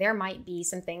questions, there might be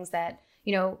some things that,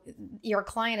 your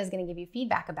client is going to give you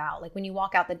feedback about. Like when you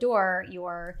walk out the door,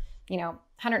 your,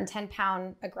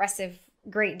 110-pound aggressive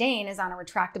Great Dane is on a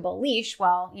retractable leash.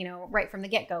 Well, right from the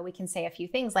get-go, we can say a few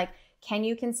things like, can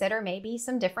you consider maybe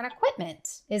some different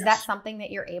equipment? Is that something that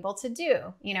you're able to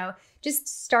do?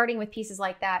 Just starting with pieces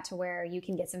like that to where you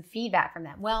can get some feedback from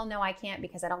them. Well, no, I can't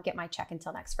because I don't get my check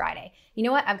until next Friday. You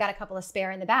know what? I've got a couple of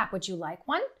spare in the back. Would you like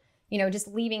one? Just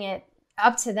leaving it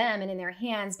up to them and in their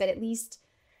hands, but at least,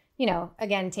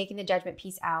 again, taking the judgment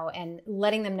piece out and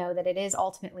letting them know that it is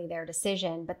ultimately their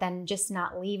decision, but then just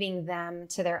not leaving them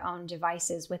to their own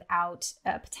devices without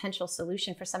a potential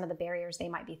solution for some of the barriers they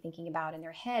might be thinking about in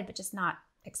their head, but just not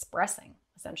expressing,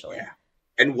 essentially. Yeah.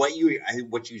 And what you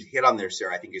hit on there,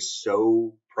 Sarah, I think is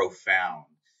so profound,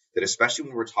 that especially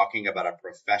when we're talking about a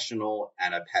professional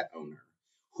and a pet owner,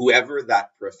 whoever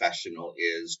that professional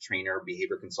is, trainer,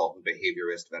 behavior consultant,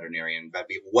 behaviorist, veterinarian,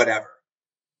 whatever,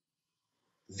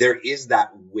 there is that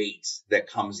weight that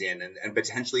comes in, and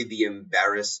potentially the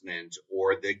embarrassment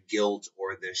or the guilt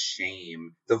or the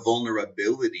shame, the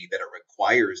vulnerability that it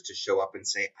requires to show up and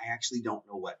say, I actually don't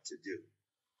know what to do.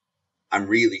 I'm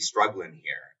really struggling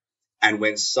here. And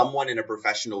when someone in a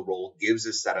professional role gives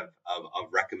a set of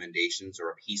recommendations or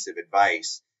a piece of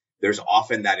advice, there's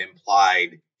often that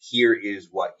implied, here is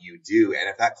what you do. And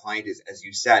if that client is, as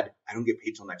you said, I don't get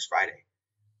paid till next Friday,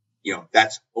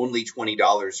 that's only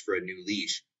 $20 for a new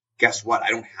leash. Guess what? I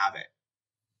don't have it.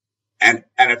 And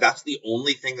if that's the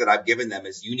only thing that I've given them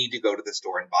is you need to go to the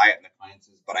store and buy it, and the client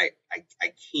says, but I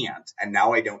can't, and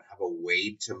now I don't have a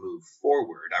way to move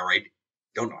forward, or I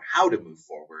don't know how to move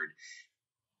forward,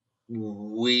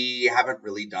 we haven't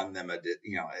really done them a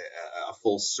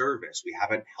full service. We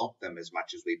haven't helped them as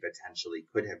much as we potentially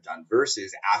could have done,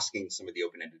 versus asking some of the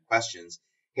open-ended questions.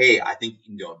 Hey, I think,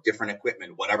 different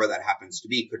equipment, whatever that happens to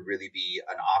be, could really be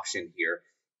an option here.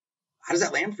 How does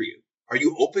that land for you? Are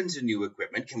you open to new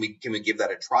equipment? Can we give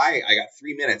that a try? I got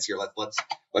 3 minutes here.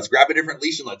 Let's grab a different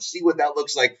leash and let's see what that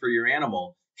looks like for your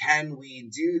animal. Can we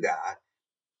do that?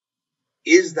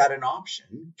 Is that an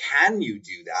option? Can you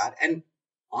do that? And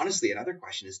honestly, another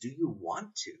question is, do you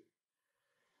want to?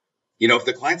 You know, if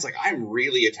the client's like, I'm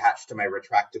really attached to my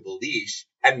retractable leash,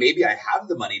 and maybe I have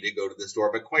the money to go to the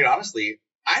store, but quite honestly,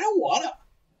 I don't want to.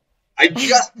 I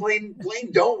just plain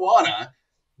don't want to.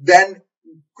 Then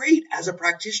great. As a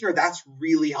practitioner, that's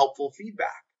really helpful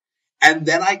feedback. And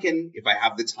then I can, if I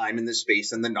have the time and the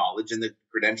space and the knowledge and the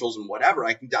credentials and whatever,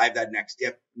 I can dive that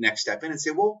next step in and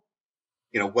say, well,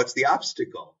 you know, what's the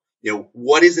obstacle? You know,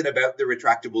 what is it about the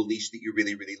retractable leash that you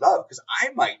really, really love? Because I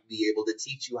might be able to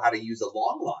teach you how to use a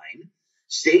long line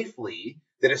safely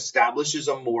that establishes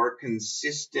a more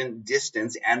consistent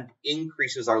distance and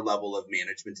increases our level of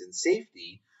management and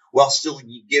safety, while still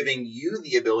giving you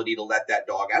the ability to let that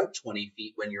dog out 20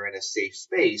 feet when you're in a safe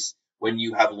space, when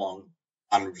you have long,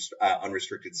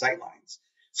 unrestricted sight lines.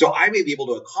 So I may be able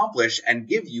to accomplish and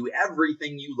give you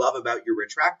everything you love about your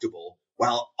retractable,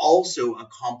 while also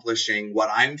accomplishing what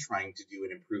I'm trying to do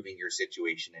in improving your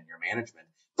situation and your management.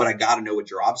 But I got to know what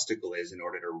your obstacle is in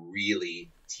order to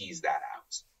really tease that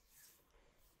out.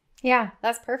 Yeah,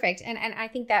 that's perfect. And I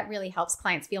think that really helps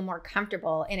clients feel more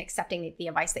comfortable in accepting the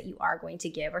advice that you are going to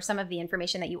give, or some of the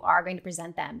information that you are going to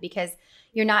present them, because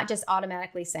you're not just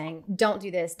automatically saying, don't do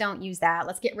this, don't use that,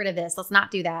 let's get rid of this, let's not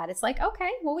do that. It's like,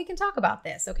 okay, well, we can talk about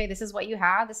this. Okay, this is what you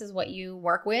have. This is what you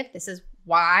work with. This is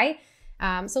why.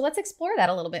 So let's explore that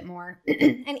a little bit more.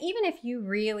 And even if you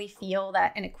really feel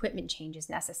that an equipment change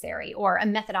is necessary, or a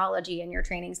methodology in your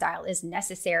training style is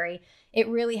necessary, it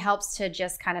really helps to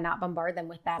just kind of not bombard them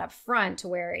with that up front, to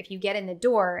where if you get in the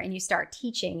door and you start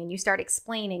teaching and you start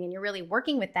explaining and you're really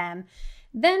working with them,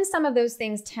 then some of those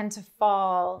things tend to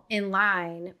fall in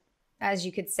line, as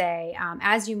you could say,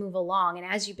 as you move along and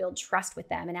as you build trust with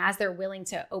them and as they're willing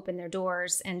to open their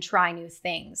doors and try new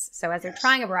things. So as they're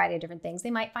trying a variety of different things,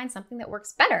 they might find something that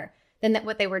works better than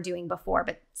what they were doing before.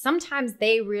 But sometimes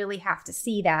they really have to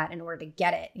see that in order to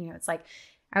get it. You know, it's like,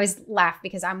 I always laugh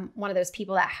because I'm one of those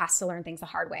people that has to learn things the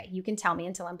hard way. You can tell me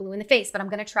until I'm blue in the face, but I'm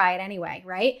going to try it anyway,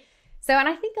 right? So, and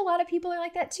I think a lot of people are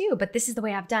like that too, but this is the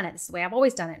way I've done it. This is the way I've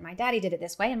always done it. My daddy did it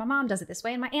this way, and my mom does it this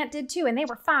way, and my aunt did too, and they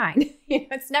were fine. You know,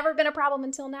 it's never been a problem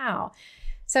until now.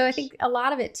 So I think a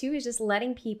lot of it too is just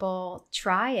letting people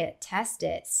try it, test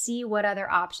it, see what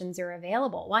other options are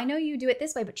available. Well, I know you do it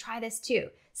this way, but try this too.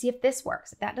 See if this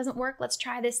works. If that doesn't work, let's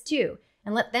try this too.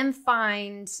 And let them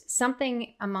find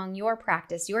something among your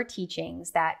practice, your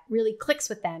teachings, that really clicks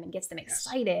with them and gets them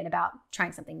excited about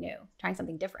trying something new, trying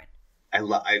something different.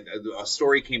 A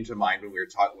story came to mind when we were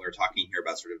talking here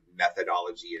about sort of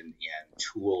methodology and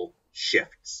tool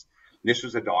shifts. And this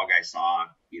was a dog I saw,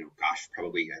 you know,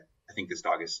 probably, I think this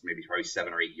dog is probably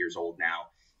 7 or 8 years old now.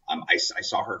 I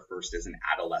saw her first as an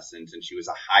adolescent, and she was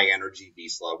a high energy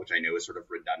Vizsla, which I know is sort of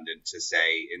redundant to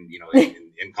say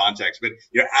in context, but,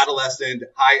 you know, adolescent,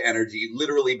 high energy,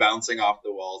 literally bouncing off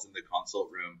the walls in the consult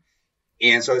room.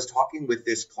 And so I was talking with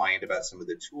this client about some of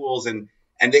the tools, and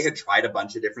they had tried a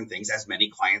bunch of different things, as many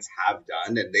clients have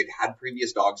done, and they'd had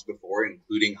previous dogs before,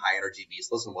 including high energy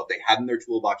Vizslas, and what they had in their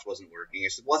toolbox wasn't working. I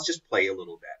said, well, let's just play a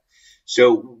little bit.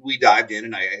 So we dived in,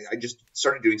 and I just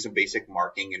started doing some basic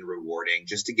marking and rewarding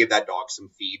just to give that dog some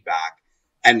feedback.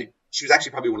 And she was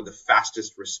actually probably one of the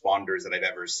fastest responders that I've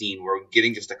ever seen. We're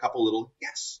getting just a couple little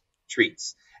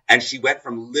treats. And she went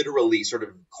from literally sort of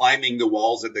climbing the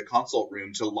walls of the consult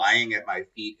room to lying at my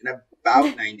feet in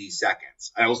about 90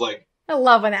 seconds. And I was like, I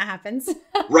love when that happens.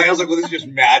 Right. I was like, well, this is just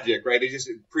magic, right? It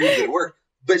proves that it worked.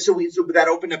 But so that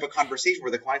opened up a conversation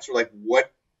where the clients were like,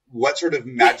 what sort of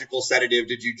magical sedative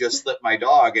did you just slip my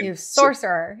dog? And you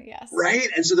sorcerer. Yes. Right.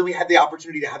 And so then we had the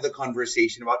opportunity to have the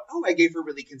conversation about, I gave her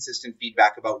really consistent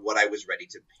feedback about what I was ready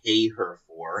to pay her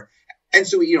for. And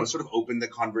so we, you know, sort of opened the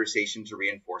conversation to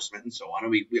reinforcement and so on.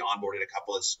 And we onboarded a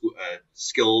couple of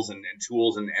skills and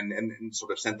tools and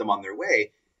sort of sent them on their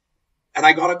way. And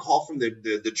I got a call from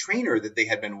the trainer that they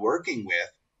had been working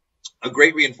with, a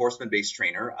great reinforcement-based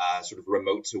trainer, sort of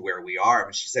remote to where we are.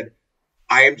 And she said,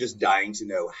 I am just dying to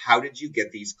know, how did you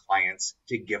get these clients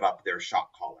to give up their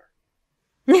shock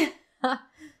collar?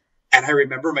 And I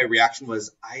remember my reaction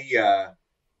was, I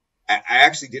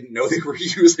actually didn't know they were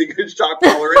using a shock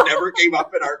collar. It never came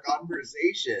up in our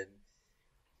conversation.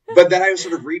 But then I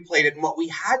sort of replayed it. And what we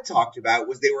had talked about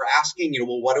was they were asking, you know,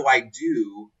 well, what do I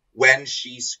do when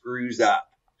she screws up?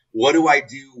 What do I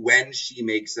do when she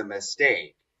makes a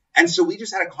mistake? And so we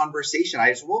just had a conversation.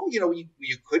 I said, well, you know,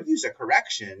 you could use a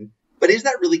correction, but is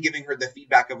that really giving her the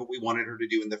feedback of what we wanted her to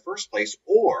do in the first place?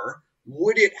 Or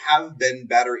would it have been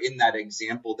better in that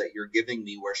example that you're giving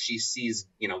me where she sees,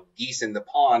 you know, geese in the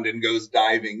pond and goes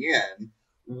diving in?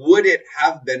 Would it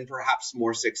have been perhaps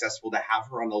more successful to have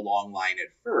her on the long line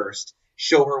at first,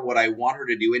 show her what I want her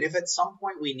to do. And if at some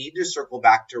point we need to circle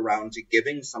back around to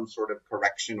giving some sort of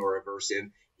correction or aversive,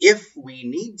 if we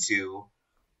need to,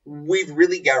 we've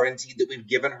really guaranteed that we've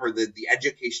given her the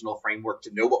educational framework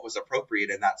to know what was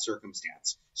appropriate in that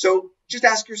circumstance. So just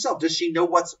ask yourself, does she know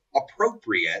what's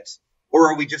appropriate,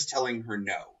 or are we just telling her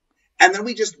no? And then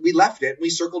we left it.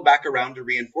 We circled back around to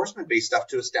reinforcement-based stuff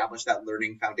to establish that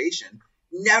learning foundation.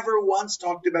 Never once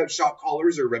talked about shock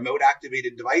collars or remote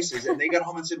activated devices. And they got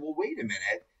home and said, well, wait a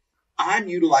minute. I'm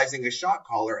utilizing a shock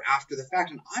collar after the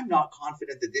fact, and I'm not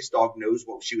confident that this dog knows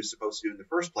what she was supposed to do in the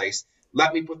first place.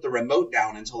 Let me put the remote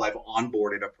down until I've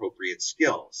onboarded appropriate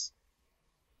skills.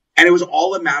 And it was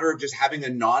all a matter of just having a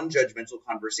non-judgmental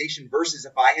conversation versus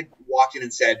if I had walked in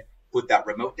and said, put that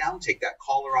remote down, take that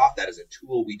collar off. That is a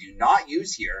tool we do not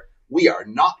use here. We are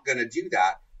not going to do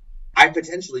that. I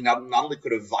potentially not only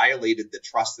could have violated the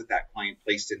trust that client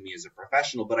placed in me as a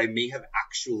professional, but I may have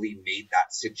actually made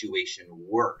that situation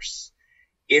worse.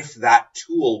 If that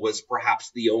tool was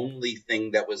perhaps the only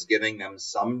thing that was giving them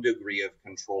some degree of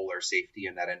control or safety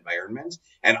in that environment,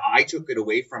 and I took it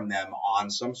away from them on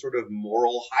some sort of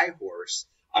moral high horse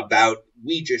about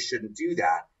we just shouldn't do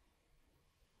that,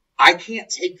 I can't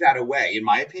take that away, in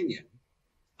my opinion,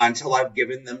 until I've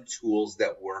given them tools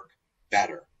that work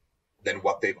better than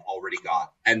what they've already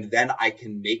got. And then I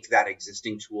can make that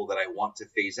existing tool that I want to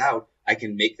phase out, I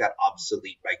can make that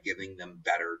obsolete by giving them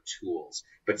better tools.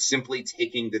 But simply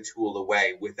taking the tool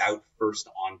away without first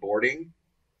onboarding,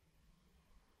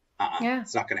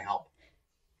 it's not going to help.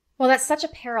 Well, that's such a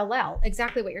parallel,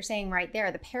 exactly what you're saying right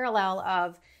there. The parallel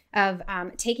of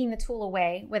taking the tool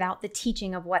away without the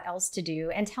teaching of what else to do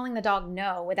and telling the dog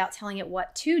no without telling it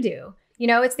what to do. You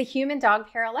know, it's the human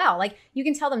dog parallel. Like you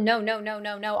can tell them no, no, no,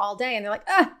 no, no all day. And they're like,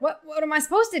 what am I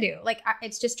supposed to do? Like,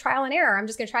 it's just trial and error. I'm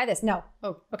just going to try this. No.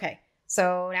 Oh, okay.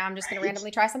 So now I'm just going to randomly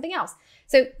try something else.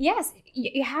 So yes,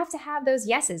 you have to have those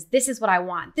yeses. This is what I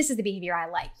want. This is the behavior I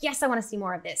like. Yes, I want to see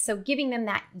more of this. So giving them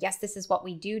that, yes, this is what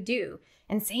we do.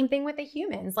 And same thing with the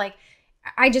humans. Like,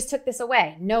 I just took this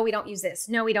away. No, we don't use this.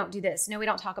 No, we don't do this. No, we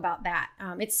don't talk about that.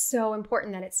 It's so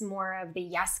important that it's more of the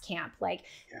yes camp. Like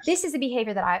this is a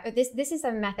behavior that this is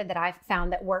a method that I've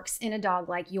found that works in a dog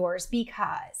like yours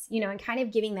because, you know, and kind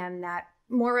of giving them that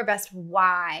more robust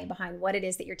why behind what it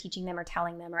is that you're teaching them or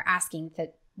telling them or asking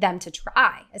them to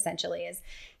try, essentially, is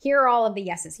here are all of the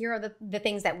yeses. Here are the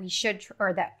things that we should,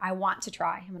 or that I want to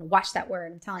try. I'm going to watch that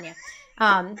word. I'm telling you.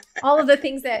 All of the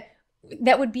things that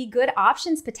would be good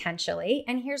options potentially.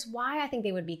 And here's why I think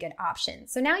they would be good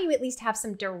options. So now you at least have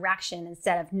some direction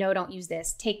instead of, no, don't use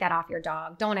this. Take that off your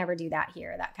dog. Don't ever do that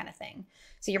here, that kind of thing.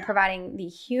 So you're providing the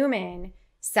human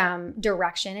some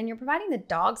direction and you're providing the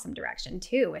dog some direction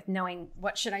too with knowing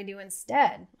what should I do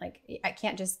instead. Like I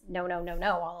can't just no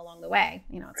all along the way.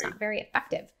 You know, it's not very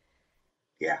effective.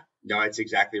 Yeah, no, it's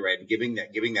exactly right. And giving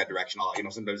that direction, I'll,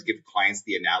 sometimes give clients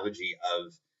the analogy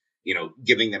of,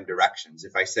 giving them directions.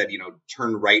 If I said,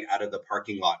 turn right out of the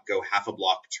parking lot, go half a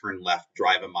block, turn left,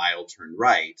 drive a mile, turn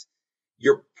right,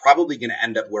 you're probably going to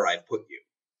end up where I've put you.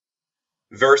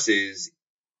 Versus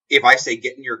if I say,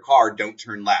 get in your car, don't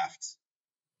turn left.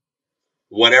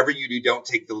 Whatever you do, don't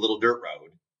take the little dirt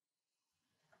road.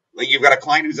 Like you've got a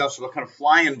client who's also kind of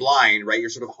flying blind, right?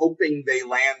 You're sort of hoping they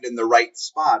land in the right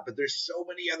spot, but there's so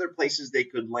many other places they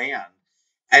could land.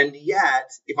 And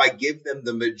yet, if I give them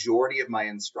the majority of my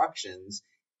instructions,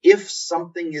 if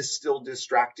something is still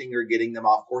distracting or getting them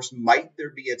off course, might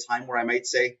there be a time where I might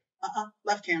say,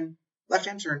 left hand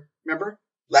turn, remember?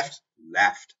 Left.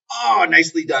 Oh,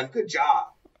 nicely done. Good job.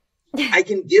 I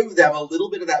can give them a little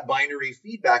bit of that binary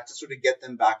feedback to sort of get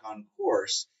them back on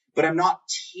course, but I'm not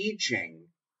teaching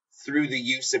through the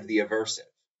use of the aversive.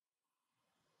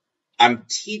 I'm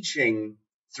teaching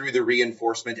through the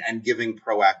reinforcement and giving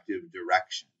proactive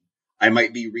direction. I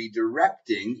might be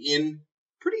redirecting in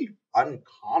pretty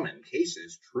uncommon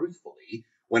cases, truthfully,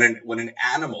 when an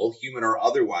animal, human or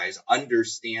otherwise,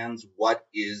 understands what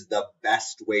is the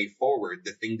best way forward,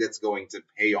 the thing that's going to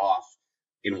pay off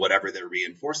in whatever their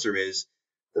reinforcer is,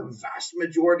 the vast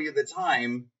majority of the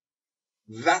time,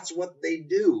 that's what they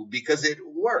do because it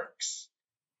works.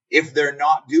 If they're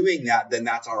not doing that, then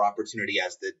that's our opportunity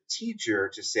as the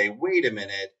teacher to say, wait a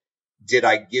minute, did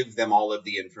I give them all of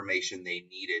the information they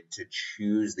needed to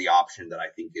choose the option that I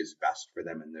think is best for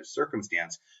them in this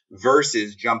circumstance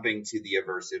versus jumping to the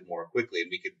aversive more quickly? And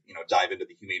we could, dive into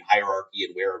the humane hierarchy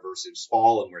and where aversives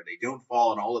fall and where they don't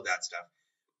fall and all of that stuff.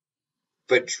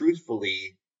 But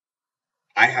truthfully,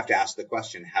 I have to ask the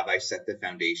question, have I set the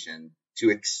foundation to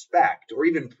expect or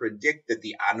even predict that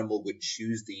the animal would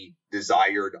choose the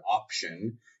desired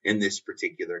option in this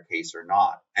particular case or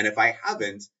not? And if I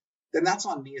haven't, then that's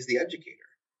on me as the educator.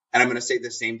 And I'm going to say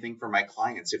the same thing for my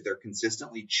clients. If they're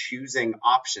consistently choosing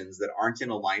options that aren't in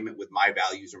alignment with my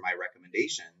values or my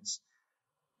recommendations,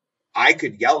 I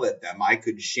could yell at them, I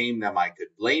could shame them, I could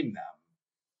blame them,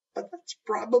 but that's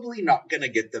probably not going to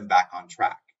get them back on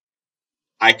track.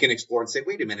 I can explore and say,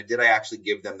 wait a minute, did I actually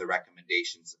give them the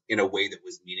recommendations in a way that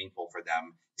was meaningful for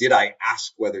them? Did I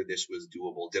ask whether this was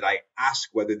doable? Did I ask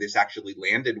whether this actually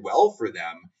landed well for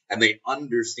them and they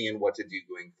understand what to do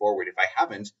going forward? If I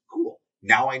haven't, cool.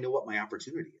 Now I know what my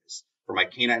opportunity is for my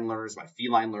canine learners, my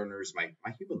feline learners, my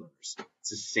human learners. It's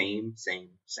the same.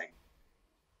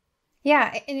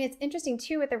 Yeah, and it's interesting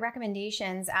too with the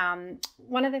recommendations.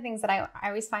 One of the things that I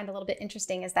always find a little bit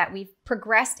interesting is that we've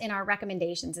progressed in our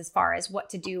recommendations as far as what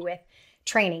to do with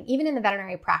training, even in the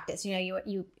veterinary practice.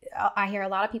 I hear a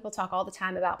lot of people talk all the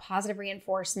time about positive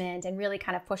reinforcement and really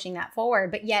kind of pushing that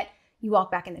forward, but yet you walk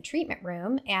back in the treatment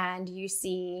room and you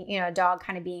see, a dog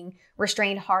kind of being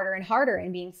restrained harder and harder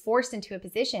and being forced into a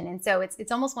position. And so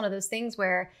it's almost one of those things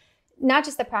where not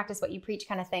just the practice what you preach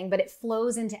kind of thing, but it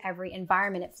flows into every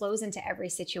environment. It flows into every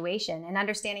situation, and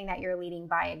understanding that you're leading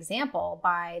by example,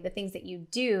 by the things that you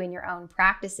do in your own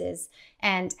practices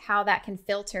and how that can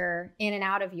filter in and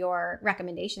out of your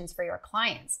recommendations for your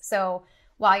clients. So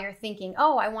while you're thinking,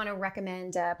 oh, I want to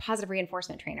recommend a positive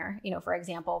reinforcement trainer, for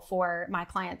example, for my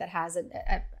client that has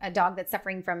a dog that's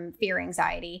suffering from fear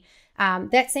anxiety,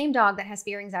 that same dog that has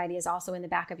fear anxiety is also in the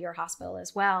back of your hospital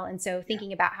as well. And so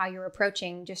thinking about how you're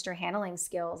approaching just your handling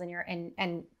skills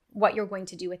and what you're going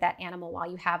to do with that animal while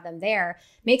you have them there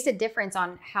makes a difference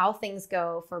on how things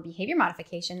go for behavior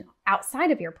modification outside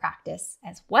of your practice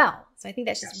as well. So I think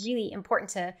that's just really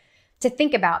important to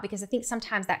think about, because I think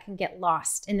sometimes that can get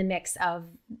lost in the mix of,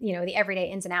 the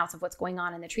everyday ins and outs of what's going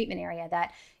on in the treatment area,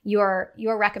 that your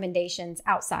recommendations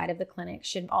outside of the clinic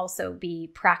should also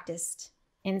be practiced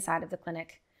inside of the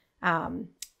clinic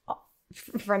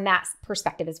from that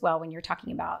perspective as well, when you're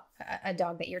talking about a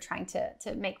dog that you're trying to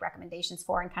make recommendations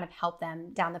for and kind of help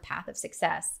them down the path of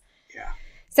success. Yeah.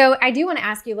 So I do want to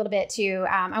ask you a little bit too.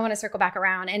 I want to circle back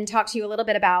around and talk to you a little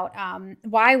bit about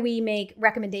why we make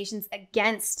recommendations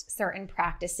against certain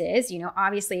practices.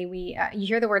 Obviously you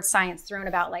hear the word science thrown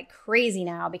about like crazy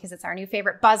now because it's our new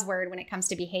favorite buzzword when it comes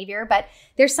to behavior, but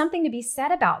there's something to be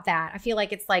said about that. I feel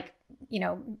like it's like,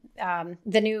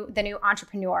 the new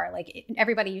entrepreneur. Like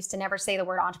everybody used to never say the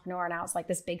word entrepreneur. Now it's like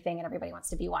this big thing and everybody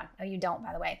wants to be one. Oh, you don't,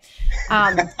 by the way.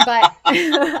 But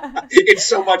it's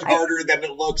so much harder than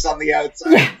it looks on the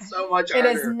outside. Yeah, it's so much harder.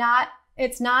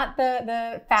 It's not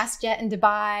the fast jet in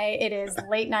Dubai. It is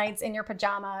late nights in your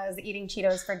pajamas, eating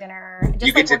Cheetos for dinner. Just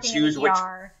you get to choose which,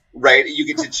 right? You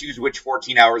get to choose which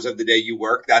 14 hours of the day you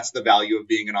work. That's the value of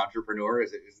being an entrepreneur.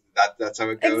 That's how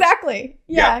it goes. Exactly.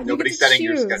 Yeah. Nobody's setting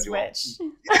your schedule.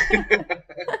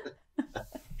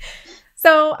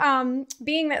 So,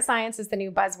 being that science is the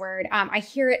new buzzword, I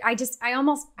hear it. I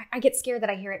get scared that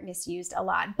I hear it misused a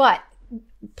lot. But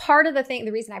part of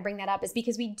the reason I bring that up is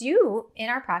because we do in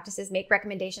our practices make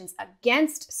recommendations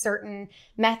against certain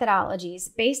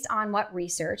methodologies based on what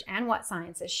research and what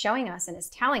science is showing us and is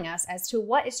telling us as to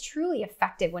what is truly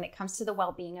effective when it comes to the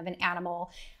well-being of an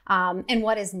animal, and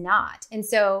what is not. And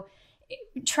so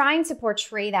trying to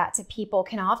portray that to people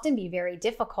can often be very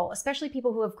difficult, especially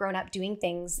people who have grown up doing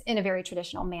things in a very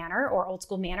traditional manner or old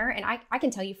school manner. And I can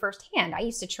tell you firsthand, I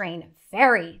used to train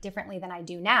very differently than I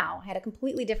do now. I had a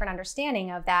completely different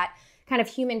understanding of that kind of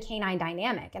human canine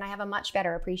dynamic. And I have a much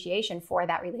better appreciation for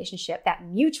that relationship, that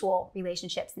mutual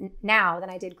relationships now than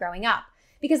I did growing up,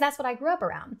 because that's what I grew up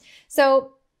around.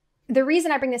 So the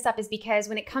reason I bring this up is because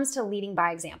when it comes to leading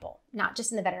by example, not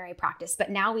just in the veterinary practice, but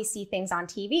now we see things on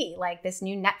TV, like this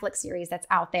new Netflix series that's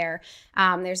out there.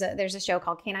 There's a show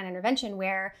called Canine Intervention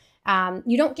where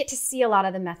you don't get to see a lot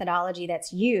of the methodology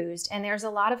that's used. And there's a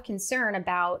lot of concern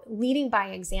about leading by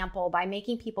example, by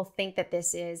making people think that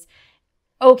this is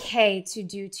okay to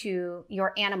do to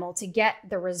your animal to get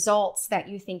the results that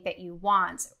you think that you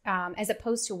want, as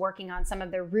opposed to working on some of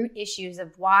the root issues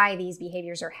of why these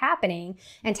behaviors are happening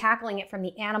and tackling it from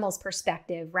the animal's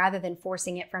perspective rather than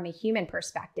forcing it from a human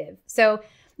perspective. So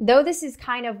though this is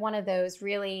kind of one of those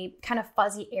really kind of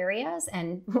fuzzy areas,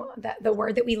 and the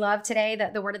word that we love today,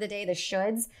 the word of the day, the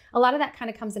shoulds, a lot of that kind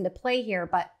of comes into play here,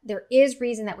 but there is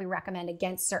reason that we recommend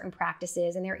against certain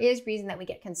practices, and there is reason that we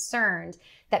get concerned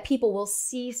that people will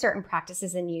see certain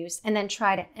practices in use and then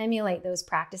try to emulate those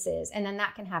practices, and then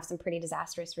that can have some pretty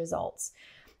disastrous results.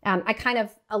 I kind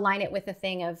of align it with the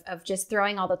thing of just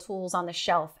throwing all the tools on the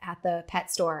shelf at the pet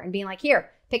store and being like,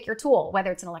 here, pick your tool,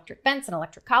 whether it's an electric fence, an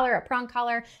electric collar, a prong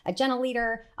collar, a gentle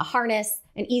leader, a harness,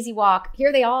 an easy walk.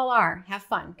 Here they all are. Have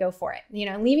fun. Go for it.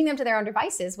 And leaving them to their own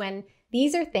devices when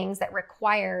These are things that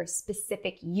require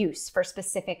specific use for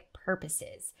specific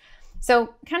purposes.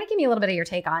 So kind of give me a little bit of your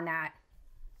take on that.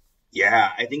 Yeah,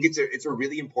 I think it's a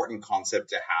really important concept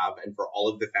to have. And for all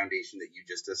of the foundation that you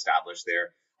just established there,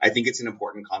 I think it's an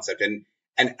important concept. And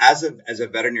as a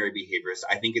veterinary behaviorist,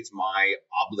 I think it's my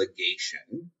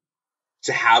obligation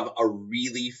to have a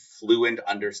really fluent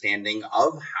understanding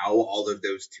of how all of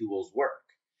those tools work,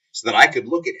 so that I could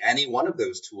look at any one of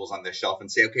those tools on the shelf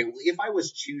and say, okay, well, if I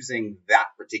was choosing that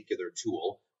particular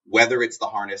tool, whether it's the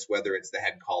harness, whether it's the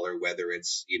head collar, whether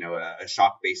it's, a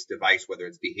shock-based device, whether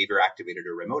it's behavior activated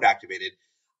or remote activated,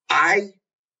 I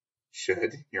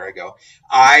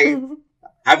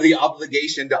have the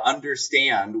obligation to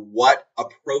understand what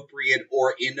appropriate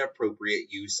or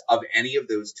inappropriate use of any of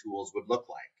those tools would look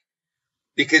like.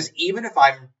 Because even if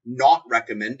I'm not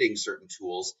recommending certain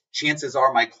tools, chances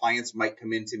are my clients might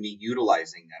come into me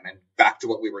utilizing them. And back to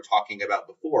what we were talking about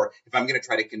before, if I'm going to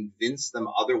try to convince them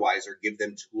otherwise or give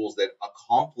them tools that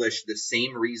accomplish the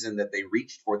same reason that they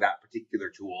reached for that particular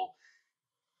tool,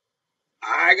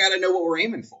 I got to know what we're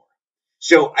aiming for.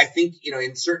 So I think,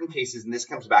 in certain cases, and this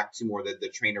comes back to more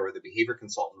the trainer or the behavior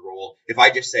consultant role, if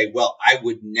I just say, well, I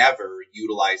would never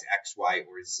utilize X, Y,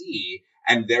 or Z,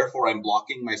 and therefore I'm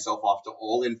blocking myself off to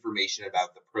all information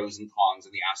about the pros and cons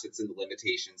and the assets and the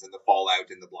limitations and the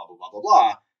fallout and the blah, blah, blah, blah,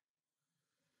 blah,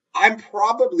 I'm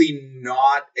probably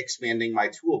not expanding my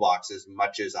toolbox as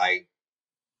much as I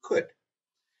could.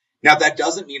 Now, that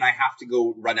doesn't mean I have to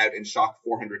go run out and shock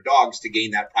 400 dogs to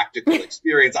gain that practical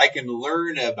experience. I can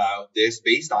learn about this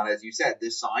based on, as you said,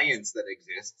 the science that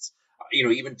exists,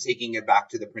 even taking it back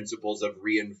to the principles of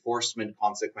reinforcement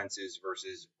consequences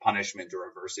versus punishment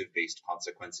or aversive-based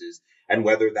consequences, and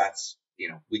whether that's,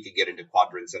 we could get into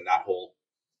quadrants and that whole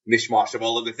mishmash of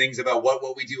all of the things about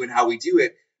what we do and how we do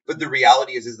it. But the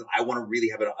reality is that I want to really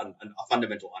have a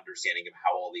fundamental understanding of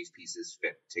how all these pieces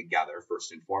fit together,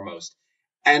 first and foremost.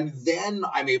 And then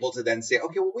I'm able to then say,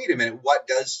 okay, well, wait a minute, what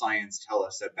does science tell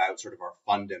us about sort of our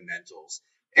fundamentals?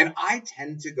 And I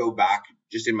tend to go back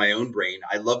just in my own brain.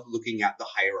 I love looking at the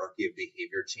hierarchy of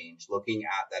behavior change, looking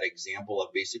at that example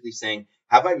of basically saying,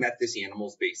 have I met this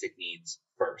animal's basic needs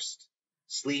first?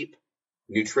 Sleep,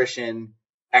 nutrition,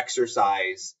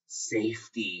 exercise,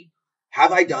 safety.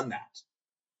 Have I done that?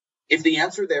 If the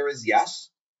answer there is yes,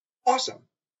 awesome,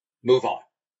 move on.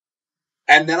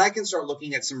 And then I can start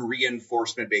looking at some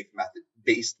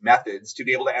reinforcement-based methods to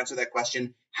be able to answer that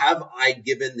question. Have I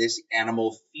given this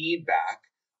animal feedback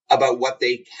about what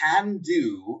they can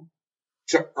do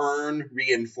to earn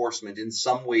reinforcement in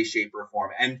some way, shape, or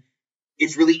form? And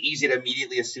it's really easy to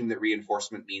immediately assume that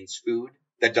reinforcement means food.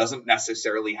 That doesn't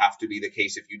necessarily have to be the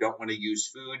case if you don't want to use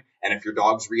food. And if your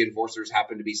dog's reinforcers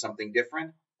happen to be something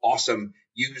different, awesome.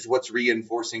 Use what's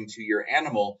reinforcing to your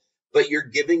animal. But you're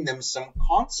giving them some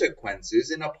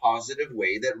consequences in a positive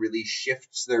way that really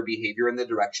shifts their behavior in the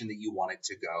direction that you want it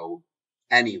to go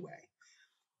anyway.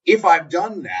 If I've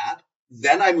done that,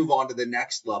 then I move on to the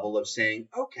next level of saying,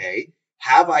 okay,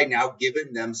 have I now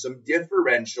given them some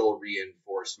differential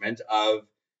reinforcement of,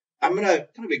 I'm going to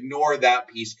kind of ignore that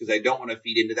piece because I don't want to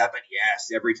feed into that. But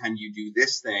yes, every time you do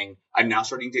this thing, I'm now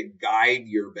starting to guide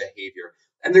your behavior.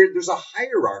 And there's a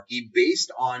hierarchy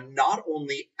based on not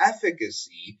only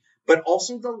efficacy, but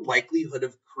also the likelihood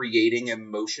of creating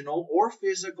emotional or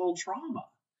physical trauma.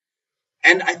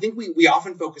 And I think we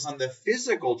often focus on the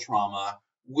physical trauma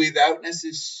without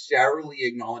necessarily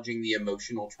acknowledging the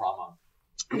emotional trauma.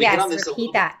 Yes,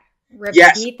 repeat that.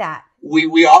 Repeat that.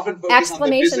 We often focus on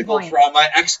the physical point. Trauma,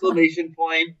 exclamation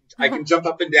point. I can jump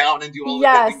up and down and do all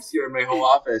of the things here in my home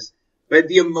office. But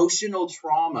the emotional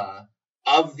trauma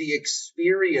of the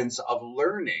experience of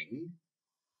learning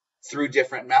through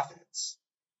different methods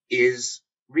is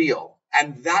real.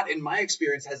 And that, in my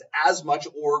experience, has as much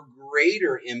or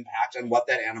greater impact on what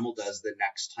that animal does the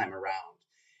next time around.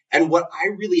 And what I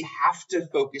really have to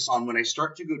focus on when I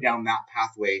start to go down that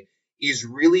pathway is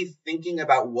really thinking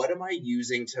about what am I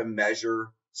using to measure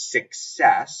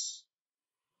success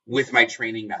with my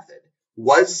training method.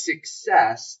 Was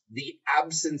success the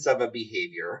absence of a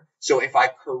behavior? So if I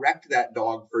correct that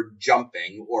dog for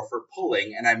jumping or for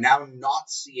pulling, and I'm now not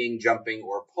seeing jumping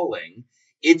or pulling,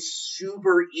 it's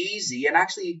super easy and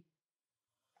actually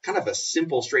kind of a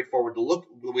simple, straightforward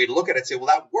way to look at it. Say, well,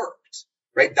 that worked,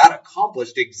 right? That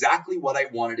accomplished exactly what I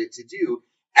wanted it to do.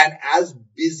 And as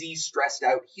busy, stressed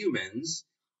out humans,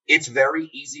 it's very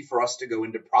easy for us to go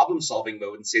into problem solving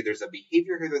mode and say, there's a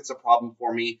behavior here that's a problem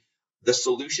for me. The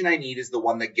solution I need is the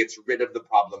one that gets rid of the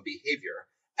problem behavior.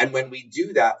 And when we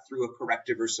do that through a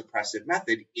corrective or suppressive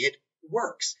method, it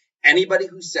works. Anybody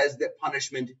who says that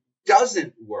punishment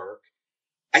doesn't work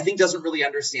I think doesn't really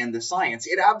understand the science.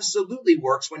 It absolutely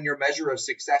works when your measure of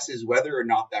success is whether or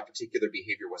not that particular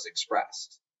behavior was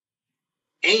expressed.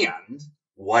 And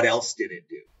what else did it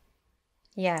do?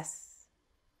 Yes.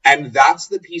 And that's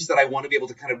the piece that I want to be able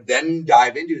to kind of then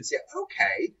dive into and say,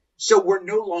 okay, so we're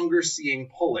no longer seeing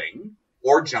pulling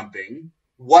or jumping.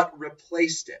 What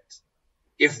replaced it?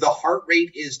 If the heart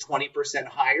rate is 20%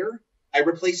 higher, I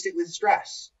replaced it with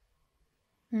stress.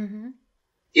 Mm-hmm.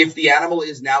 If the animal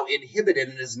is now inhibited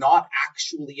and is not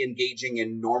actually engaging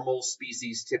in normal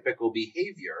species typical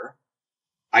behavior,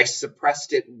 I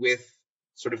suppressed it with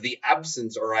sort of the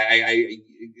absence, or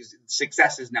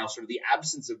success is now sort of the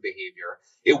absence of behavior.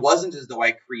 It wasn't as though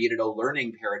I created a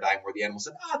learning paradigm where the animal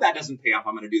said, that doesn't pay off,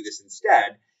 I'm going to do this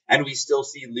instead. And we still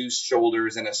see loose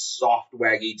shoulders and a soft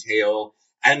waggy tail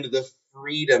and the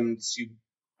freedom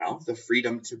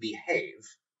to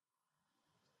behave.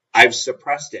 I've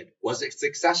suppressed it. Was it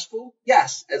successful?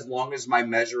 Yes, as long as my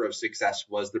measure of success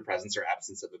was the presence or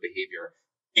absence of a behavior.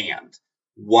 And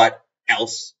what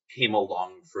else came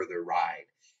along for the ride?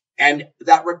 And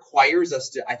that requires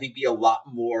us to, I think, be a lot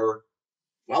more,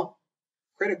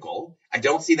 critical. I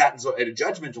don't see that in a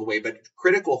judgmental way, but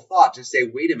critical thought to say,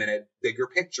 wait a minute, bigger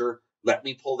picture, let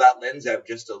me pull that lens out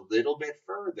just a little bit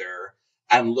further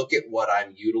and look at what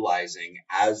I'm utilizing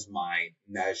as my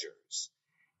measures.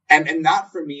 And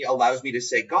that for me allows me to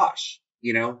say, gosh,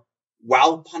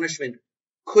 while punishment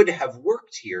could have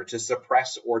worked here to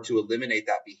suppress or to eliminate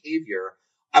that behavior,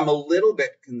 I'm a little bit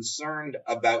concerned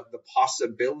about the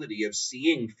possibility of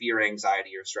seeing fear,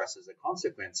 anxiety, or stress as a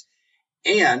consequence.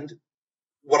 And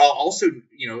what I'll also,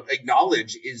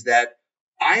 acknowledge is that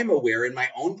I'm aware in my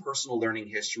own personal learning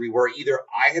history where either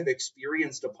I have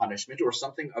experienced a punishment or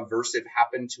something aversive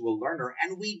happened to a learner,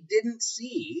 and we didn't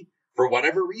see, for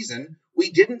whatever reason, we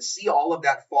didn't see all of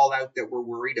that fallout that we're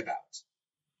worried about.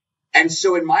 And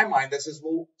so in my mind, that says,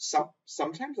 well,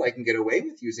 sometimes I can get away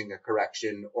with using a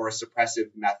correction or a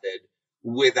suppressive method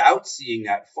without seeing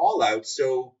that fallout.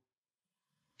 So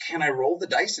can I roll the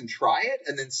dice and try it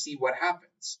and then see what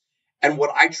happens? And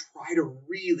what I try to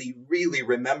really, really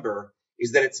remember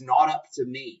is that it's not up to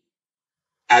me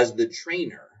as the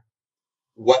trainer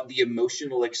what the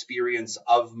emotional experience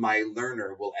of my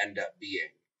learner will end up being.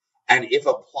 And if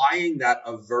applying that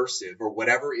aversive or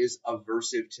whatever is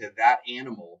aversive to that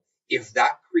animal, if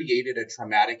that created a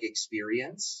traumatic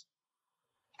experience,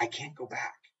 I can't go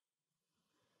back.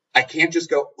 I can't just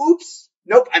go, oops,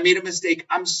 nope, I made a mistake.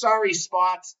 I'm sorry,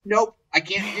 Spot. Nope, I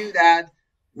can't do that.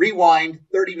 Rewind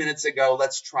 30 minutes ago.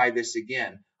 Let's try this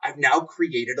again. I've now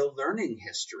created a learning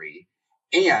history.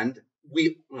 And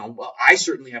I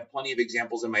certainly have plenty of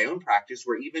examples in my own practice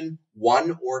where even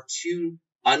one or two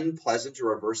unpleasant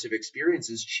or aversive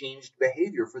experiences changed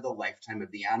behavior for the lifetime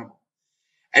of the animal.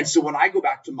 And so when I go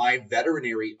back to my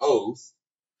veterinary oath,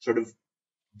 sort of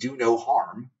do no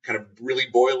harm, kind of really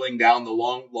boiling down the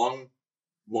long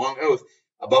oath,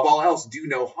 above all else, do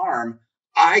no harm,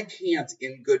 I can't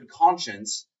in good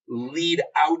conscience lead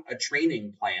out a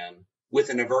training plan with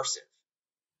an aversive.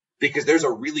 Because there's a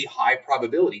really high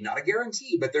probability, not a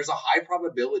guarantee, but there's a high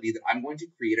probability that I'm going to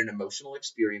create an emotional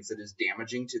experience that is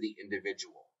damaging to the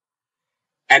individual.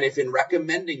 And if in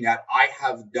recommending that I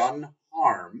have done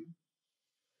harm,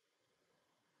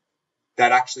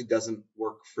 that actually doesn't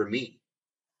work for me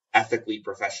ethically,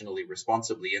 professionally,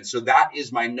 responsibly. And so that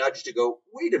is my nudge to go,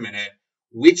 wait a minute,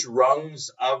 which rungs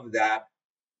of that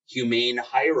humane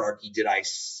hierarchy did I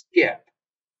skip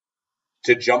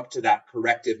to jump to that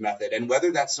corrective method? And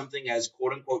whether that's something as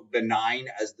quote unquote benign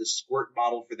as the squirt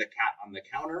bottle for the cat on the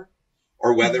counter,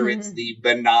 or whether it's the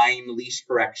benign leash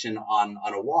correction on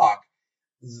a walk,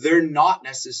 they're not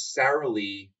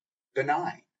necessarily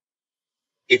benign.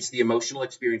 It's the emotional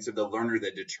experience of the learner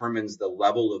that determines the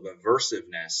level of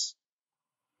aversiveness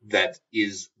that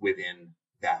is within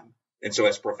them. And so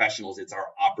as professionals, it's our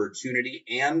opportunity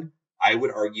and I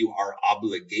would argue our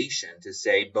obligation to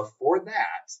say before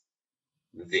that,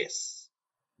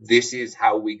 this is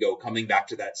how we go, coming back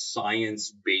to that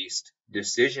science-based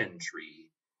decision tree,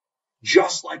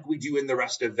 just like we do in the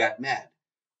rest of vet med.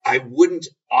 I wouldn't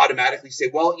automatically say,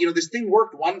 well, this thing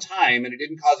worked one time and it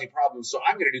didn't cause any problems, so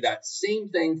I'm going to do that same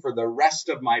thing for the rest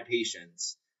of my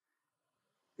patients.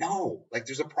 No,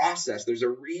 there's a process. There's a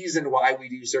reason why we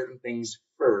do certain things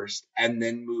first and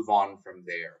then move on from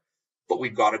there. But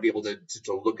we've got to be able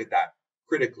to look at that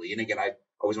critically. And again, I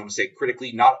always want to say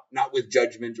critically, not with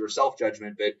judgment or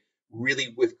self-judgment, but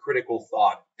really with critical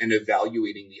thought and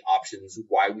evaluating the options,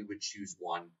 why we would choose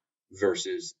one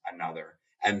versus another.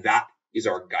 And that is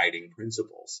our guiding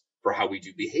principles for how we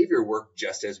do behavior work,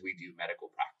 just as we do medical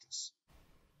practice.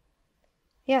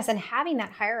 Yes, and having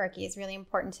that hierarchy is really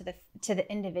important to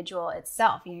the individual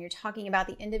itself. You're talking about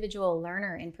the individual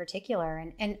learner in particular,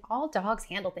 and all dogs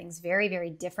handle things very, very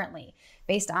differently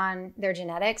based on their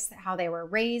genetics, how they were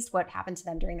raised, what happened to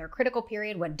them during their critical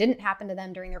period, what didn't happen to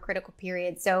them during their critical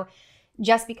period. So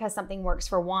just because something works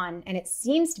for one and it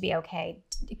seems to be okay,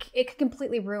 it could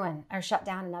completely ruin or shut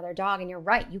down another dog. And you're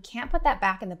right, you can't put that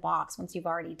back in the box once you've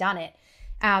already done it.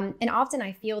 And often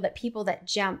I feel that people that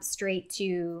jump straight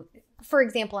to, for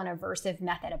example, an aversive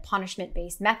method, a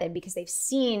punishment-based method, because they've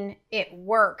seen it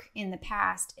work in the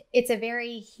past, it's a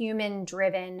very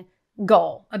human-driven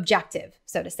goal, objective,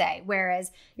 so to say,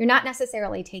 whereas you're not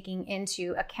necessarily taking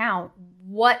into account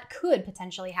what could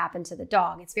potentially happen to the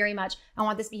dog. It's very much, I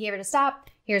want this behavior to stop,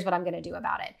 here's what I'm going to do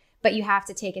about it. But you have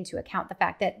to take into account the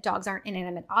fact that dogs aren't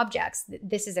inanimate objects.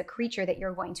 This is a creature that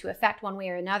you're going to affect one way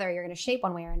or another. You're going to shape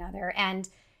one way or another. And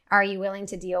are you willing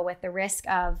to deal with the risk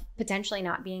of potentially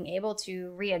not being able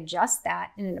to readjust that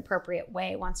in an appropriate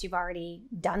way once you've already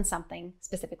done something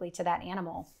specifically to that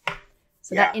animal?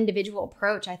 So that individual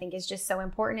approach, I think, is just so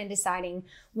important in deciding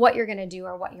what you're going to do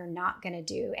or what you're not going to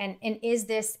do. And is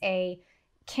this a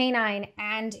canine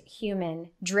and human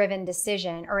driven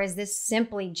decision, or is this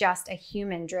simply just a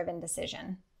human driven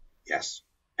decision? Yes.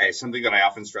 It's something that I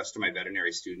often stress to my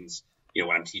veterinary students,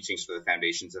 when I'm teaching sort of the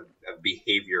foundations of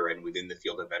behavior and within the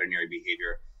field of veterinary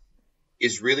behavior,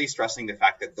 is really stressing the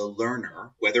fact that the learner,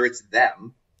 whether it's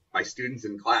them, my students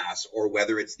in class, or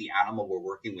whether it's the animal we're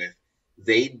working with,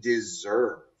 they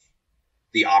deserve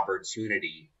the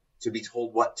opportunity to be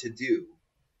told what to do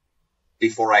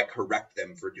before I correct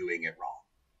them for doing it wrong.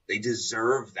 They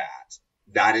deserve that.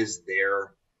 That is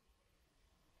their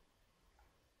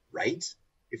right,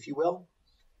 if you will.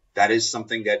 That is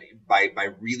something that by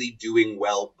really doing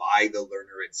well by the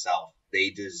learner itself, they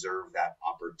deserve that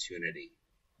opportunity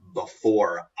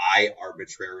before I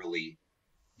arbitrarily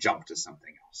jump to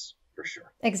something else, for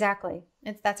sure. Exactly.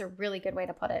 That's a really good way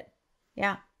to put it.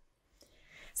 Yeah.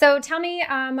 So tell me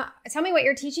what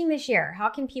you're teaching this year. How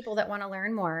can people that want to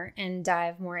learn more and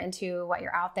dive more into what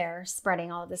you're out there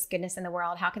spreading all of this goodness in the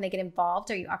world, how can they get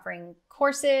involved? Are you offering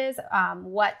courses?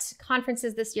 What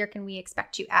conferences this year can we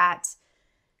expect you at?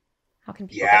 How can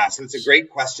people get so it's a great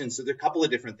question. So there are a couple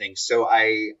of different things. So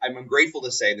I'm grateful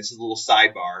to say, and this is a little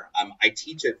sidebar, I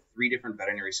teach at 3 different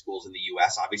veterinary schools in the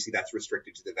U.S. Obviously, that's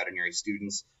restricted to the veterinary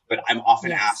students, but I'm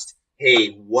often asked,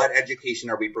 hey, what education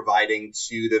are we providing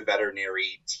to the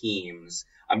veterinary teams?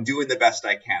 I'm doing the best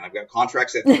I can. I've got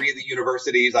contracts at 3 of the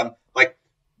universities. I'm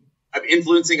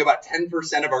influencing about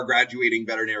 10% of our graduating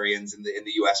veterinarians in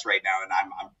the U.S. right now, and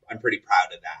I'm pretty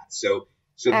proud of that. So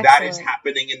Excellent. That is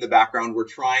happening in the background. We're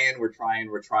trying.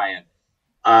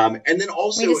 And then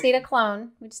also, we just need a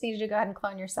clone. We just need you to go ahead and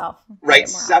clone yourself. Right,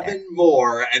 7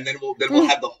 more, and then we'll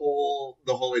have the whole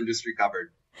industry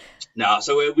covered. No,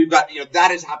 so we've got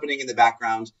that is happening in the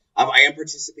background. I am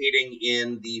participating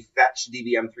in the Fetch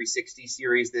DVM 360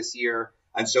 series this year,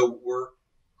 and so we're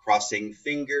crossing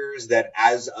fingers that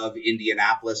as of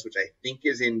Indianapolis, which I think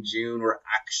is in June, we're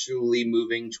actually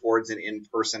moving towards an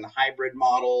in-person hybrid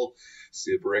model.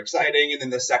 Super exciting. And then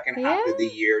the second half of the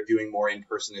year doing more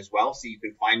in-person as well. So you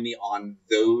can find me on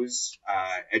those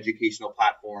educational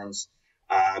platforms.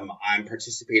 I'm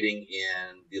participating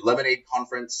in the Lemonade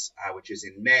Conference, which is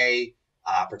in May,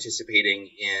 participating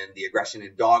in the Aggression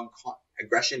in Dogs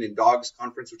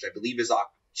Conference, which I believe is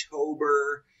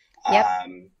October. Yep.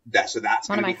 That's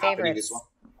going to be happening as well.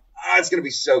 It's going to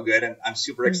be so good. And I'm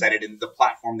super excited. And the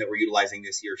platform that we're utilizing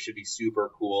this year should be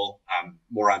super cool.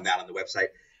 More on that on the website.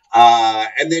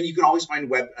 And then you can always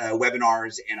find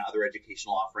webinars and other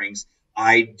educational offerings.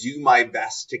 I do my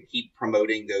best to keep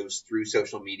promoting those through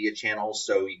social media channels.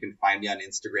 So you can find me on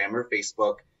Instagram or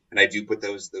Facebook. And I do put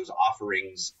those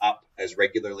offerings up as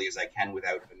regularly as I can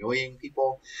without annoying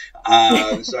people.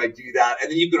 So I do that. And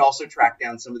then you can also track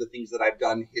down some of the things that I've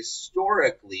done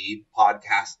historically,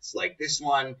 podcasts like this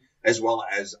one, as well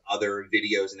as other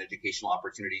videos and educational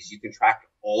opportunities. You can track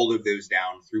all of those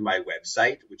down through my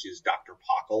website, which is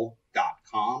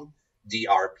drpachel.com,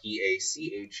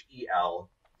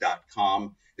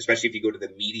 drpachel.com. Especially if you go to the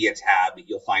media tab,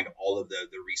 you'll find all of the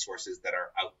resources that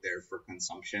are out there for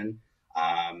consumption.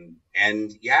 And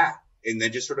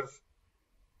then just sort of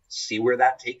see where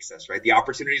that takes us, right? The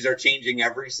opportunities are changing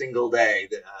every single day,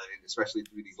 especially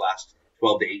through these last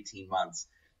 12 to 18 months.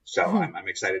 So I'm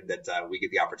excited that we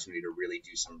get the opportunity to really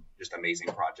do some just amazing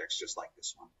projects just like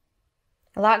this one.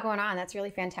 A lot going on. That's really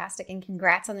fantastic. And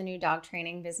congrats on the new dog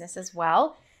training business as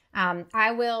well.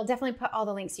 I will definitely put all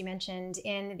the links you mentioned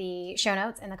in the show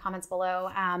notes in the comments below,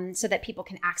 so that people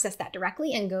can access that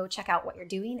directly and go check out what you're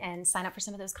doing and sign up for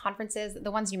some of those conferences.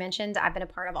 The ones you mentioned, I've been a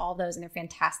part of all of those and they're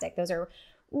fantastic. Those are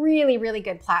really, really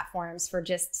good platforms for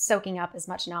just soaking up as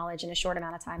much knowledge in a short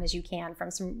amount of time as you can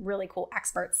from some really cool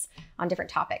experts on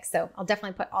different topics. So I'll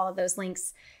definitely put all of those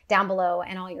links down below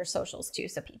and all your socials too,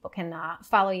 so people can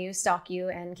follow you, stalk you,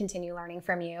 and continue learning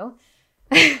from you.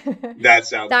 That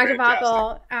sounds Dr. fantastic.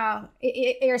 Pachel,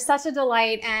 you're such a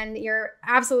delight and you're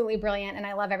absolutely brilliant. And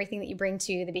I love everything that you bring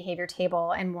to the behavior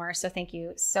table and more. So thank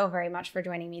you so very much for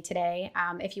joining me today.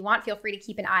 If you want, feel free to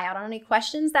keep an eye out on any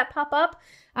questions that pop up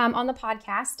on the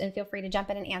podcast, and feel free to jump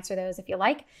in and answer those if you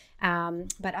like.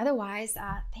 But otherwise,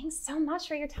 thanks so much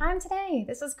for your time today.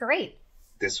 This was great.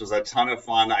 This was a ton of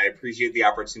fun. I appreciate the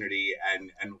opportunity.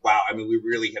 And wow, I mean, we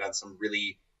really hit on some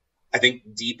really, I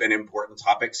think, deep and important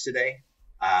topics today.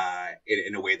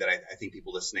 In a way that I think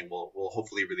people listening will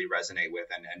hopefully really resonate with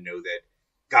and know that,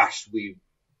 gosh,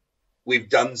 we've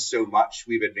done so much,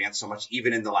 we've advanced so much,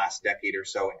 even in the last decade or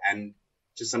so. And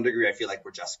to some degree, I feel like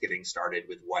we're just getting started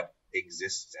with what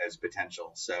exists as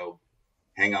potential. So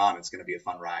hang on, it's going to be a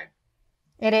fun ride.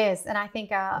 It is. And I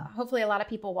think hopefully a lot of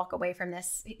people walk away from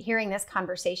this, hearing this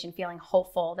conversation, feeling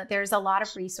hopeful that there's a lot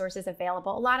of resources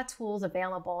available, a lot of tools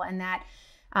available, and that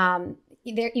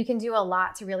you can do a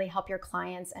lot to really help your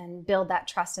clients and build that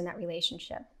trust in that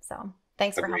relationship. So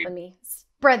thanks for helping me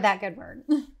spread that good word.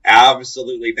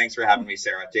 Absolutely. Thanks for having me,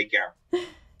 Sarah. Take care.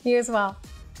 You as well.